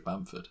or Patrick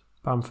Bamford?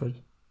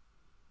 Bamford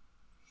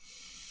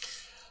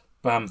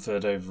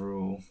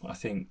overall. I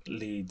think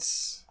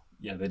Leeds,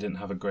 they didn't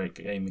have a great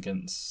game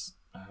against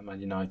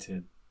Man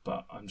United,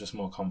 but I'm just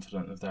more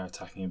confident of their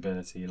attacking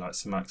ability.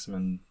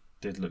 Saint-Maximin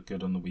did look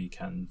good on the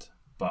weekend,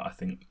 but I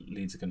think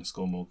Leeds are going to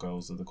score more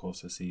goals over the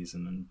course of the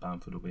season, and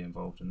Bamford will be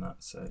involved in that.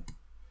 So,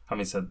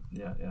 having said,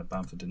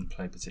 Bamford didn't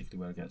play particularly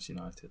well against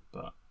United,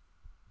 but...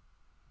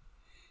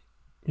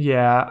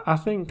 Yeah, I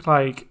think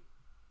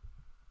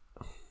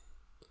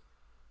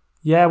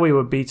we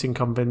were beaten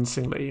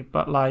convincingly,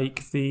 but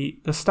the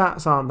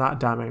stats aren't that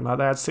damning.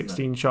 They had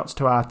 16 shots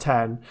to our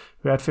 10.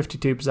 We had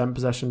 52%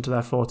 possession to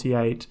their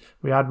 48.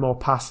 We had more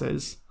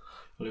passes.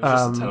 Well, it was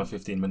just a 10 or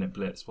 15 minute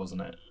blitz,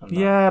 wasn't it?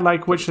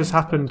 Which has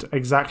happened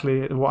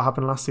exactly what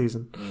happened last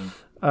season.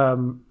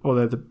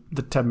 Although the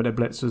 10-minute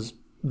blitz was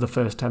the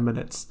first 10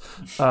 minutes.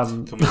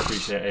 Can we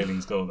appreciate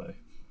Ayling's goal though?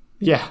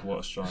 Yeah.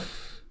 What a strike.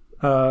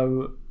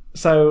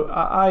 So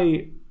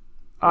I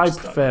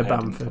prefer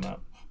Bamford.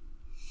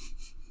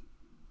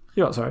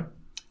 You what? Sorry.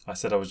 I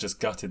said I was just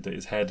gutted that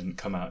his hair didn't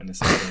come out in this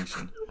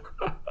situation.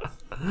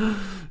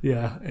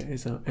 Yeah, it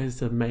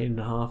is a mate and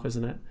a half,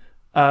 isn't it?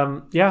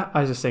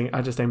 I just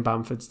think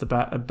Bamford's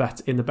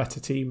in the better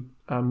team.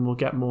 We'll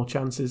get more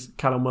chances.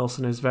 Callum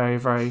Wilson is very,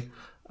 very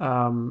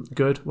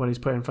good when he's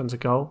put in front of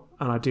goal,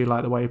 and I do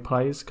like the way he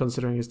plays,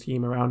 considering his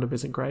team around him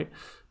isn't great.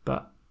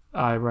 But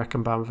I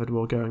reckon Bamford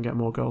will go and get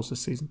more goals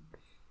this season.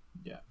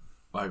 Yeah,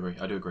 I agree.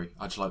 I do agree.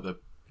 I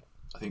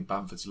think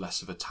Bamford's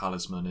less of a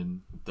talisman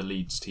in the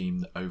Leeds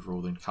team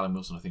overall than Callum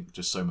Wilson. I think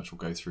just so much will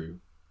go through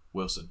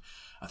Wilson.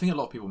 I think a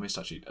lot of people missed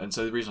actually, and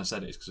so the reason I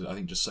said it is because I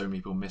think just so many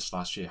people missed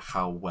last year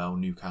how well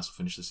Newcastle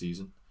finished the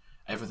season.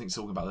 Everything's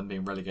talking about them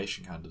being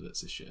relegation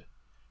candidates this year,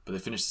 but they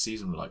finished the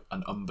season with like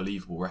an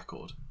unbelievable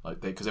record,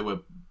 because they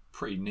were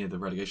pretty near the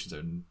relegation zone.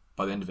 And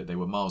by the end of it, they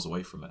were miles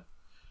away from it.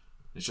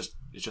 It's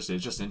just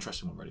an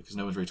interesting one really, because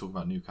no one's really talking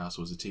about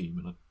Newcastle as a team,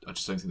 and I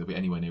just don't think they'll be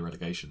anywhere near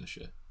relegation this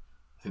year.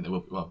 I think they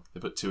were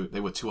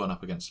 2-1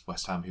 up against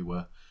West Ham, who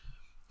are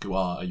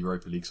a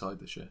Europa League side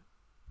this year.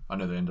 I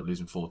know they end up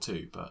losing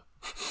 4-2, but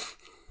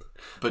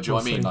do you know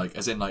what I mean? Like,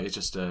 as in, like, it's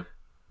just I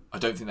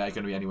don't think they're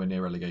going to be anywhere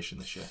near relegation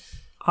this year.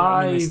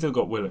 I mean, they still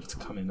got Willock to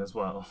come in as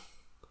well.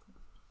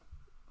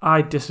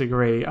 I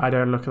disagree. I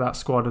don't look at that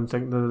squad and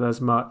think that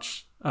there's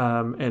much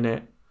in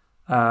it.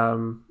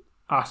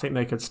 I think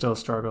they could still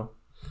struggle.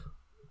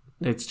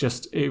 It's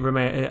just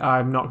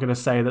I'm not going to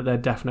say that they're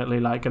definitely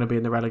like going to be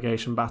in the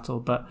relegation battle,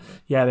 but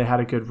yeah, they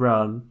had a good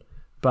run.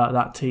 But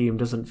that team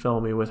doesn't fill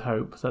me with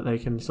hope that they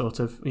can sort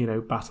of,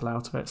 battle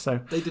out of it.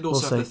 So they did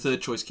also have the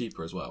third choice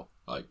keeper as well.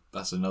 Like,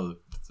 that's another,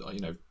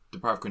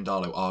 Dubravka and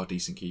Darlow are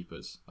decent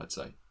keepers, I'd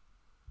say.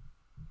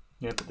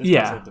 Yeah, but this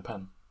guy saved the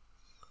pen.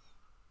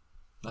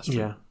 That's true.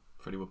 Yeah.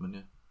 Freddie Woodman,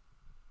 yeah.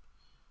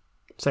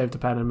 Saved the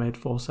pen and made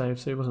 4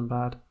 saves, so it wasn't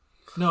bad.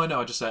 No,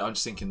 I'm just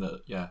thinking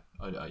that,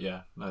 I don't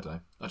know.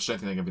 I just don't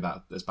think they're going to be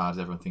that as bad as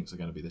everyone thinks they're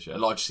going to be this year.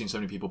 I've just seen so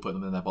many people put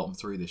them in their bottom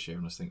 3 this year,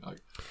 and I just think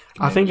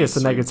I think it's the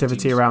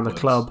negativity around the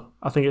club.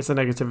 I think it's the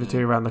negativity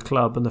around the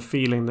club and the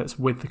feeling that's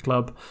with the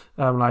club.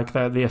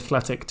 The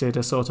Athletic did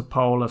a sort of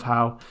poll of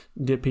how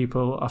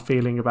people are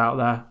feeling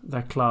about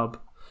their club.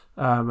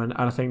 And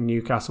I think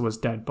Newcastle was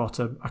dead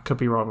bottom. I could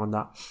be wrong on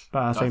that,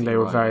 but I think they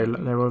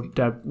were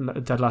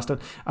dead last.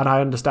 And I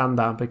understand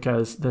that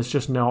because there's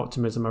just no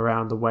optimism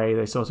around the way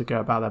they sort of go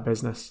about their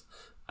business.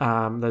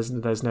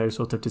 There's no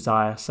sort of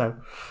desire, so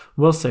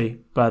we'll see.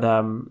 But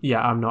I'm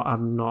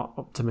not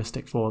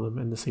optimistic for them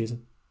in the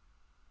season.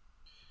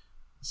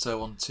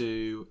 So on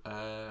to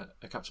a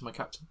captain, my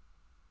captain.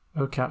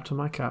 Oh, captain,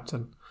 my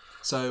captain.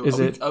 So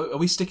are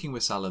we sticking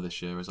with Salah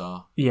this year as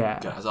our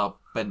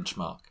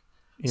benchmark?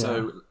 Yeah.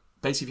 So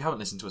basically, if you haven't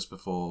listened to us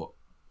before,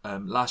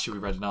 last year we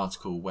read an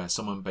article where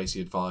someone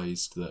basically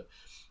advised that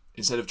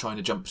instead of trying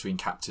to jump between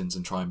captains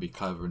and try and be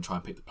clever and try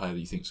and pick the player that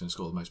you think is going to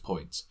score the most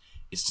points,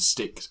 is to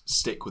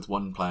stick with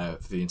one player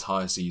for the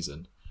entire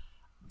season,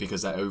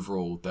 because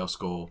they'll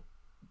score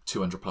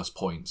 200 plus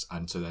points,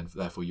 and so then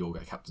therefore you'll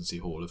get a captaincy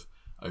haul of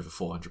over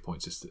 400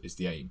 points is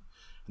the aim.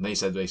 And they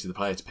said basically the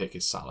player to pick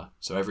is Salah.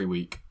 So every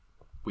week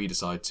we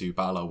decide to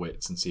battle our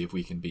wits and see if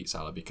we can beat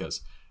Salah,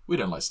 because we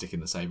don't like sticking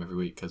the same every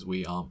week because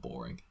we aren't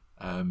boring.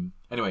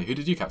 Anyway, who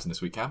did you captain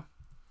this week, Cam?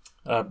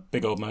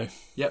 Big old Mo.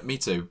 Yeah, me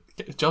too.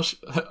 Josh,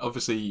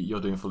 obviously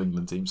you're doing full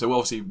England team, so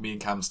obviously me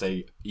and Cam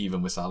stay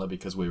even with Salah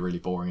because we're really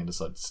boring and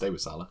decide to stay with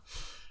Salah.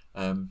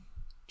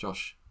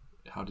 Josh,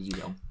 how did you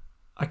get on?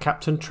 I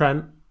captained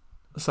Trent,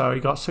 so he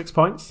got 6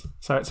 points,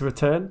 so it's a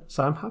return,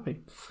 so I'm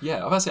happy.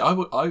 Yeah, I've actually,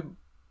 I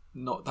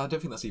don't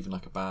think that's even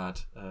like a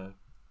bad.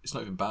 It's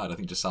not even bad. I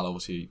think just Salah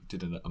obviously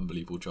did an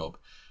unbelievable job.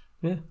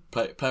 Yeah.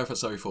 Player I felt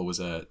sorry for was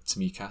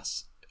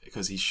Tsimikas,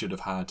 because he should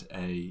have had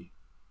a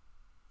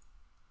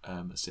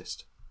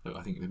assist.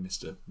 I think they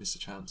missed a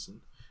chance, and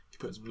he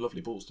put some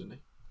lovely balls, didn't he?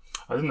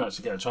 I didn't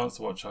actually get a chance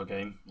to watch our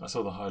game. I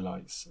saw the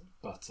highlights,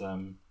 but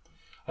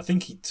I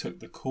think he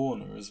took the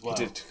corner as well.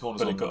 He did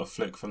corners, but it got a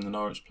flick from the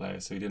Norwich player,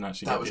 so he didn't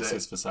actually get the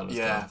assist for Salah's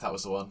goal. Yeah, that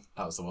was the one.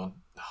 Oh,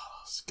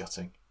 it's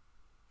gutting,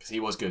 because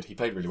he was good. He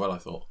played really well, I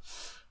thought.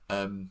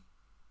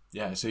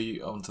 Yeah, so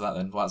on to that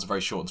then. Well, that's a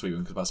very short and sweet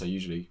one, because I say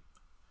usually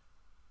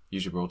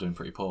we're all doing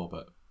pretty poor,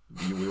 but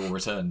we all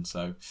returned.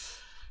 So,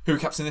 who are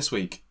captain this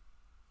week?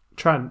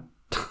 Trent.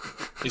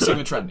 You're sticking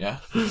with Trent, yeah?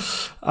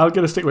 I'm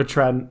going to stick with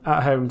Trent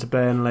at home to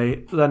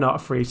Burnley. They're not a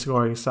free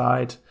scoring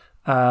side.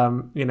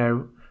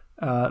 Liverpool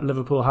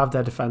have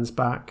their defence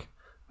back.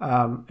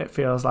 It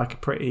feels like a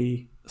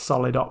pretty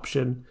solid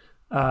option.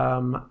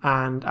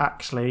 And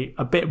actually,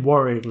 a bit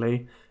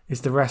worryingly,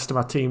 is the rest of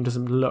our team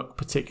doesn't look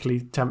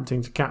particularly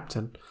tempting to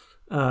captain.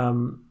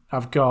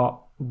 I've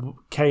got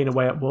Kane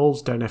away at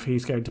Wolves. Don't know if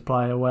he's going to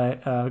play.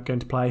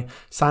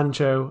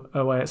 Sancho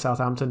away at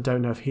Southampton.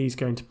 Don't know if he's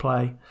going to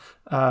play.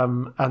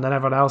 And then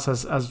everyone else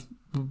has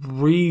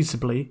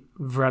reasonably,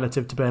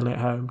 relative to Burnley at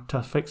home,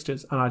 tough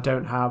fixtures, and I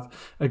don't have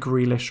a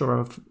Grealish or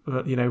a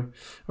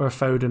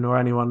Foden or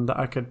anyone that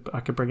I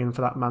could bring in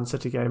for that Man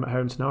City game at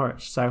home to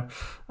Norwich. So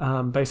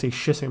basically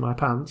shitting my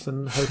pants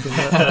and hoping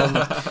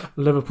that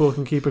Liverpool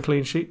can keep a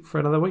clean sheet for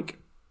another week.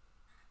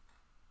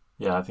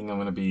 Yeah, I think I'm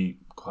going to be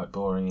quite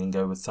boring and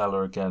go with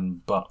Salah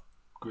again, but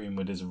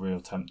Greenwood is a real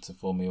tempter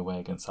for me away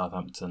against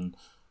Southampton.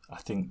 I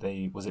think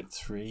was it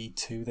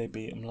 3-2 they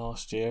beat them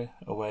last year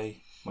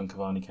away when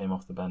Cavani came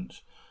off the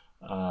bench.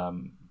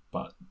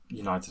 But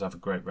United have a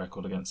great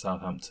record against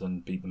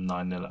Southampton, beat them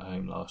 9-0 at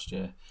home last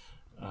year.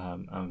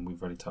 And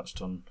we've already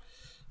touched on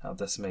how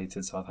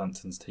decimated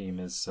Southampton's team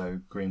is, so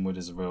Greenwood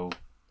is a real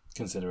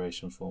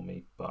consideration for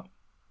me, but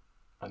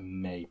I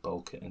may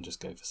bulk it and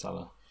just go for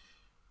Salah.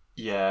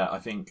 Yeah, I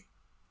think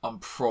I'm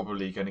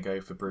probably going to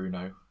go for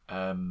Bruno.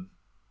 As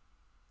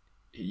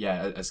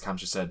Cam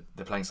just said,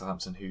 they're playing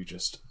Southampton, who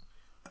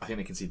I think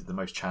they conceded the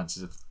most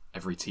chances of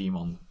every team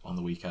on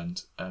the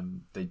weekend.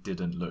 They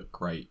didn't look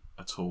great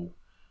at all.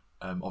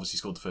 Obviously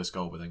scored the first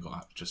goal, but then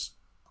got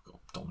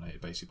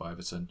dominated basically by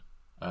Everton.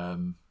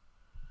 And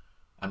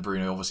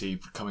Bruno obviously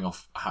coming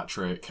off a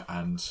hat-trick,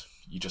 and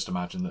you just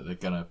imagine that they're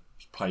going to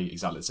play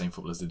exactly the same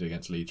football as they did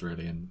against Leeds,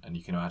 really, and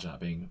you can imagine that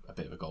being a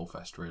bit of a goal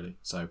fest, really.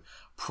 So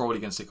probably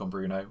going to stick on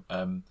Bruno.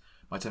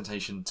 My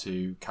temptation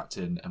to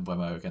captain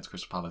Mbeumo against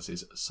Crystal Palace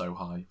is so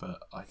high, but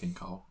I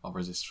think I'll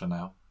resist for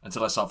now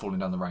until I start falling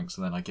down the ranks,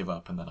 and then I give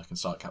up, and then I can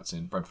start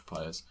captaining Brentford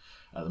players.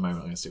 At the moment,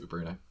 I'm going to stick with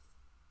Bruno.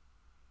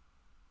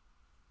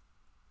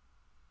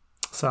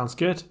 Sounds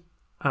good.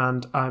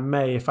 And I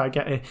may, if I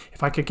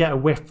could get a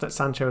whiff that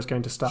Sancho is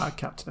going to start at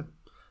captain,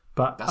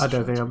 but I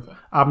don't think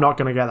I'm not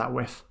going to get that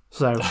whiff,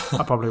 so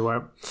I probably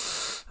won't.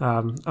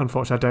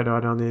 Unfortunately, I don't know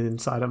anyone on the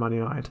inside at Man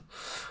United.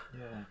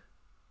 Yeah.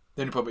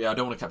 The only problem, I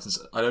don't want to captain.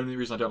 The only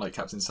reason I don't like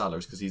captain Salah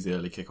is because he's the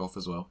early kickoff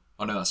as well.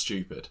 I know that's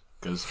stupid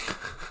because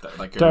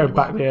don't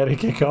back the early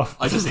kickoff.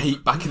 I just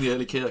hate backing the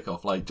early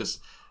kickoff. Fernandes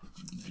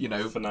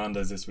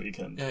this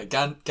weekend.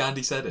 Yeah,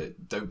 Gandhi said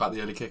it. Don't back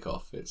the early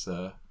kickoff. It's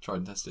tried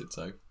and tested.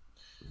 So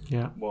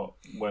yeah.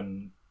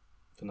 When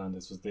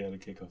Fernandes was the early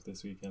kickoff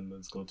this weekend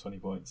and scored 20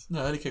 points?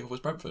 No, early kickoff was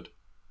Brentford.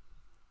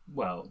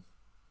 Well,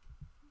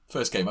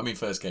 first game. I mean,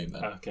 first game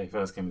then. Okay,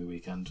 first game of the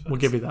weekend. We'll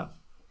give you that.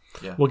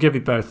 Yeah. We'll give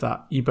you both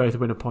that. You both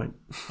win a point.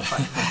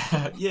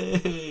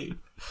 Yay!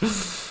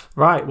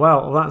 Right,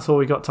 well, that's all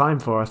we got time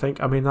for, I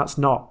think. I mean, that's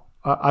not...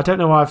 I don't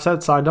know why I've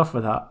signed off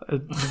with that.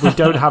 We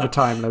don't have a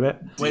time limit.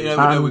 Wait,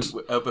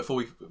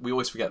 before we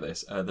always forget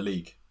this, the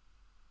league.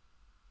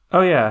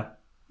 Oh, yeah.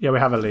 Yeah, we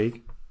have a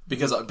league.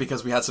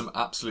 Because we had some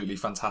absolutely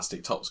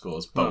fantastic top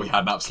scores, but we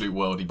had an absolute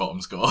worldy bottom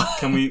score.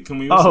 Can we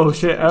also Oh,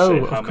 shit.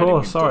 Oh, of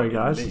course. Sorry,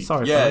 guys.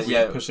 Sorry.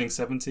 Yeah. Pushing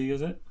 70,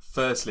 is it?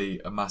 Firstly,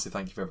 a massive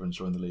thank you for everyone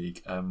joining the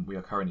league. We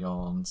are currently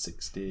on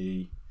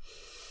 60.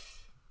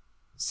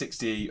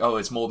 Oh,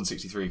 it's more than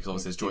 63 because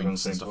obviously there's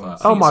joints and stuff like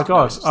that. Oh my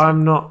god,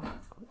 I'm not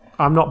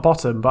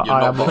bottom, but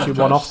I am literally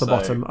one off the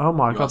bottom. Oh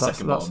my god,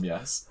 that's bottom,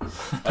 yes.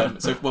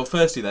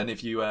 Firstly, then,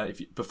 if you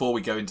before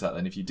we go into that,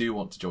 then if you do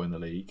want to join the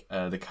league,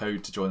 the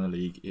code to join the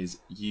league is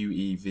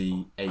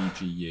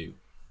UEVAGU.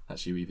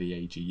 That's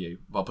UEVAGU.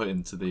 I'll put it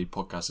into the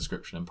podcast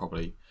description and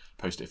probably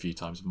post it a few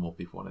times if more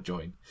people want to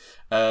join.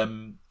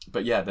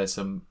 But yeah, there's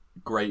some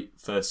great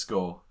first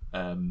score.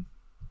 I'm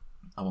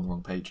on the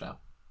wrong page now.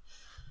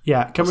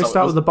 Yeah, can we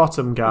start with the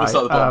bottom guy? We'll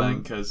start with the bottom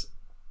then, because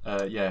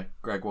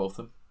Greg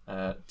Waltham.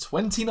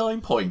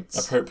 29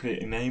 points.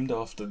 Appropriately named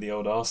after the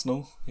old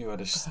Arsenal, who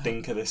had a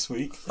stinker this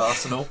week.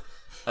 Arsenal.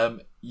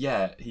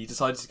 He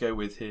decided to go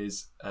with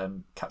his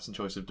captain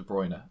choice of De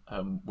Bruyne,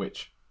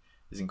 which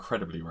is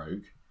incredibly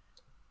rogue.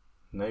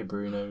 No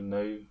Bruno,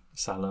 no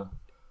Salah.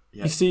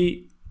 Yeah. You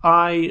see,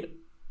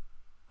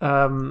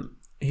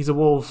 he's a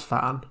Wolves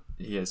fan.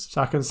 He is.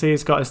 So I can see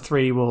he's got his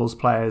 3 Wolves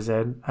players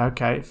in.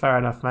 Okay, fair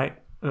enough, mate.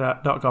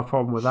 Not got a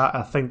problem with that.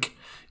 I think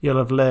you'll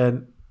have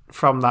learned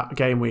from that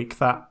game week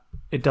that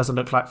it doesn't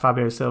look like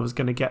Fabio Silva's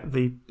going to get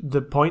the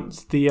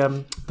points,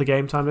 the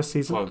game time this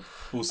season. Well,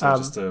 also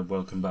just to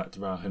welcome back to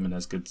Raul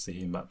Jimenez. Good to see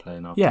him back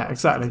playing. Yeah,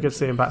 exactly. Good to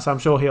see him back. So I'm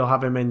sure he'll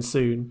have him in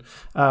soon.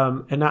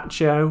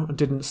 Inacio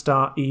didn't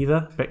start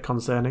either. A bit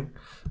concerning.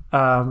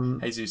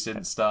 Jesus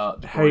didn't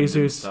start.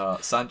 Didn't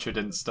start. Sancho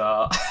didn't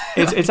start.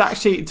 It's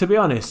actually, to be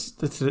honest,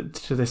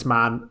 to this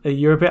man,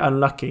 you're a bit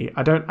unlucky.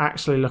 I don't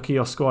actually look at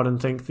your squad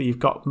and think that you've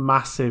got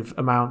massive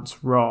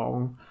amounts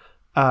wrong.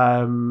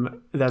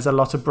 There's a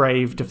lot of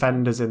brave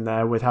defenders in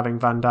there with having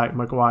Van Dijk,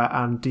 Maguire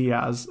and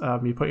Diaz.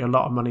 You're putting a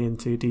lot of money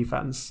into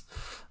defence.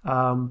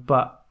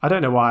 But I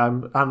don't know why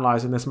I'm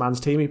analysing this man's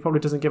team. He probably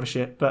doesn't give a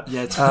shit. But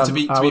yeah, to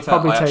be fair,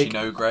 I actually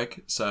know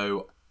Greg,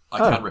 so I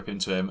can rip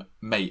into him.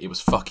 Mate, it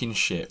was fucking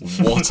shit.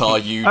 What are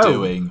you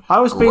doing? I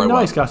was being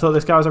nice, guys. I thought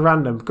this guy was a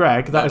random.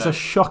 Greg, that is a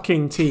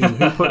shocking team.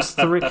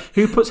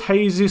 Who puts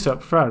Jesus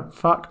up front?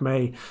 Fuck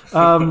me.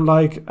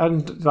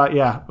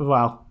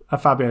 A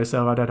Fabio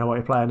Silva, I don't know what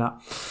you're playing at.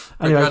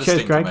 Anyway, cheers,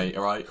 stinker, Greg. Mate,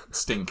 all right?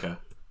 Stinker.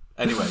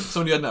 Anyway,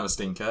 someone who doesn't have a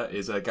stinker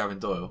is Gavin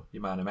Doyle,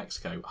 your man in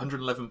Mexico.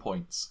 111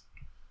 points.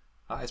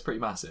 That is pretty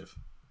massive.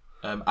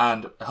 And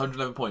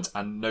 111 points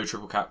and no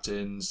triple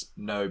captains,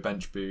 no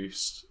bench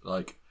boost,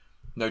 like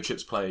no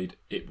chips played.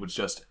 It was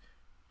just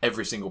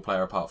every single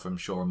player apart from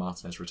Shaw and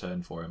Martinez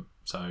returned for him.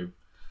 So,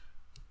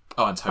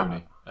 and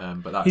Tony.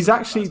 But he's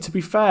actually, to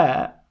be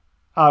fair,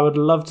 I would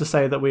love to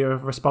say that we were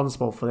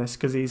responsible for this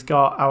because he's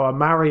got our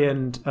Marry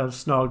and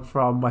Snog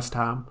from West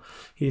Ham.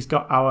 He's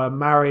got our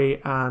Marry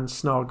and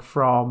Snog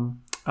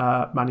from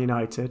Man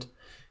United.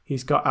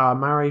 He's got our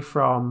Marry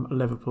from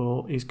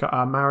Liverpool. He's got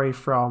our Marry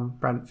from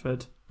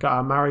Brentford. Got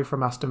our Marry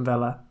from Aston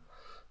Villa.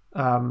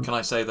 Can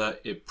I say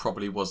that it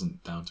probably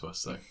wasn't down to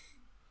us though?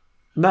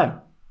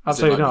 No,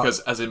 absolutely not.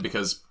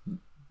 Because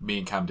me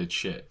and Cam did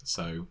shit.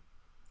 So,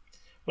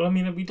 well, I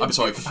mean, we did. I'm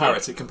sorry.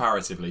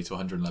 Comparatively to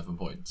 111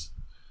 points.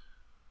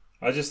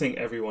 I just think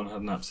everyone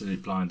had an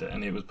absolute blinder,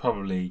 and it was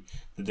probably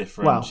the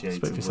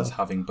differentiator was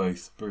having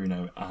both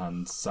Bruno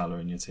and Salah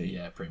in your team.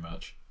 Yeah, pretty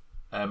much.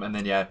 And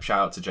then shout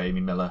out to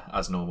Jamie Miller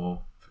as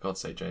normal. For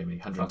God's sake, Jamie,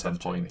 110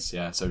 points.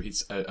 Jamie. Yeah, so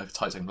he's a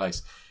tight second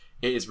place.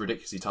 It is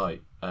ridiculously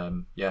tight.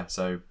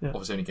 So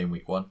obviously only game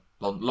week 1.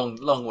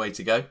 Long way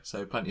to go.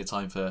 So plenty of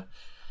time for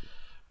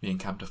me and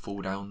Cam to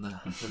fall down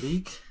the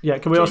league. Yeah,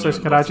 can I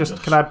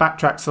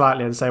backtrack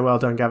slightly and say well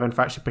done, Gavin,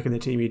 for actually picking the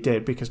team you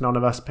did, because none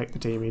of us picked the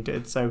team you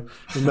did. So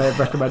we may have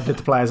recommended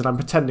the players, and I'm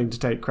pretending to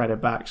take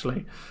credit, but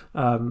actually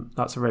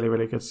that's a really,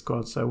 really good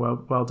squad. So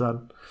well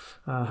done.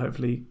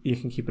 Hopefully you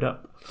can keep it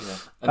up. Yeah.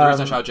 And the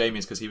reason I shout Jamie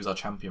is because he was our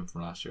champion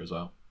from last year as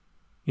well.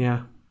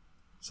 Yeah.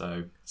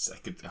 So it's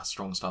a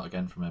strong start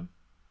again from him.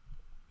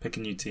 Pick a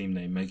new team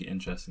name, make it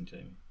interesting,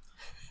 Jamie.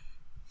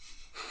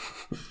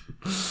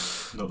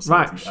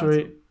 Right, shall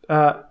we?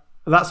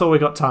 That's all we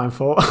got time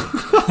for.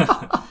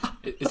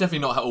 It's definitely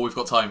not all we've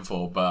got time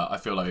for, but I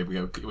feel like if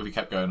we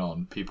kept going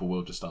on, people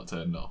will just start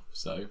turning off.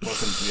 So welcome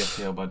to the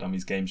FPL by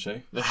Dummies game show.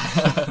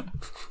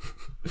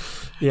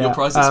 Your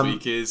prize this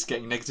week is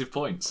getting negative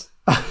points.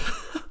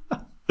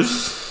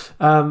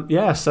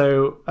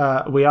 So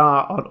we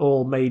are on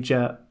all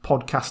major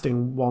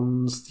podcasting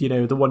ones.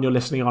 The one you're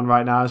listening on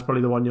right now is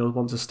probably the one you'll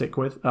want to stick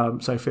with.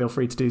 So feel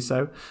free to do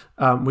so.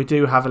 We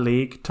do have a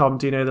league. Tom,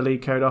 do you know the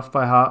league code off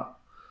by heart?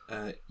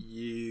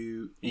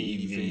 UEVAGU.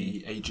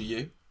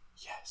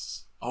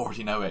 Yes, I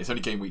already know it. It's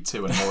only game week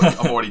 2, and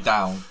I'm already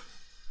down.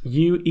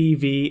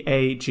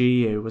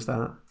 UEVAGU, was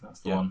that? That's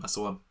the one. That's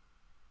the one.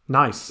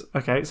 Nice.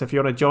 Okay, so if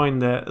you want to join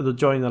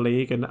the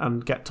league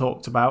and get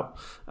talked about,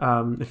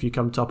 if you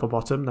come top or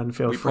bottom, then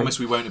feel free. We promise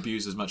we won't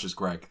abuse as much as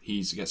Greg.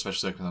 He gets special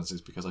circumstances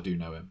because I do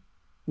know him.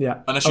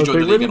 Yeah. Unless you join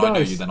the league and I know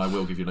you, then I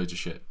will give you loads of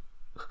shit.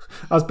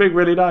 I was being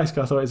really nice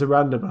because I thought it was a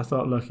random. I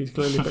thought, look, he's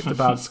clearly picked a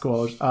bad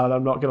squad, and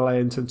I'm not going to lay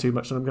into him too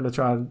much, and I'm going to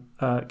try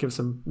and give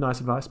some nice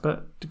advice.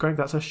 But Greg,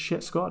 that's a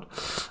shit squad.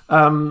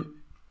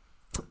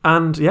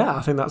 And yeah,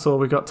 I think that's all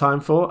we've got time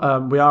for.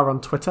 We are on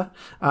Twitter.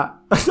 I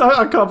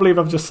can't believe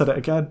I've just said it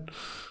again.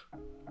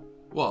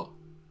 What?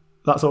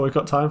 That's all we've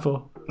got time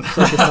for.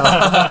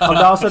 I've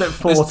now said it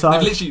 4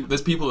 times.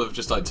 There's people who have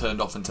just turned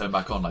off and turned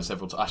back on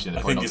several times. Actually,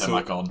 they're probably not turned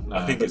back on. No.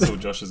 I think it's all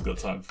Josh has got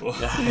time for.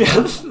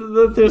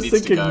 They're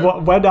thinking,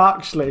 when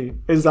actually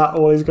is that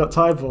all he's got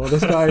time for?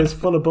 This guy is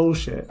full of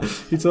bullshit.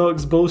 He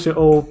talks bullshit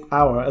all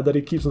hour, and then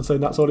he keeps on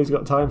saying that's all he's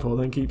got time for,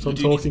 then keeps on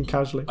talking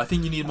casually. I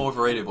think you need more of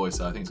a radio voice.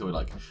 I think so. We're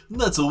like,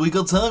 that's all we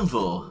got time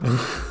for.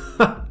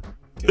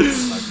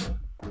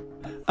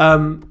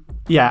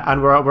 Yeah,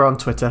 and we're on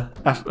Twitter,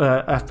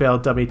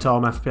 FPL Dummy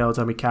Tom, FPL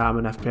Dummy Cam,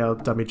 and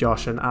FPL Dummy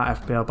Josh, and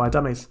at FPL by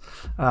Dummies.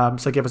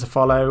 So give us a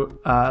follow.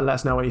 Let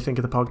us know what you think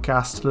of the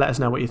podcast. Let us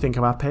know what you think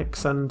of our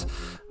picks, and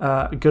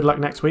good luck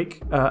next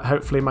week.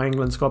 Hopefully my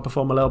England squad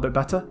perform a little bit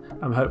better.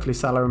 Hopefully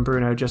Salah and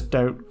Bruno just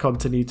don't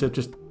continue to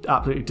just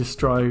absolutely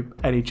destroy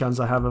any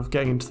chance I have of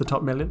getting into the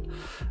top 1,000,000.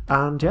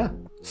 And yeah,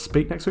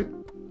 speak next week.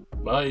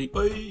 Bye.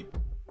 Bye.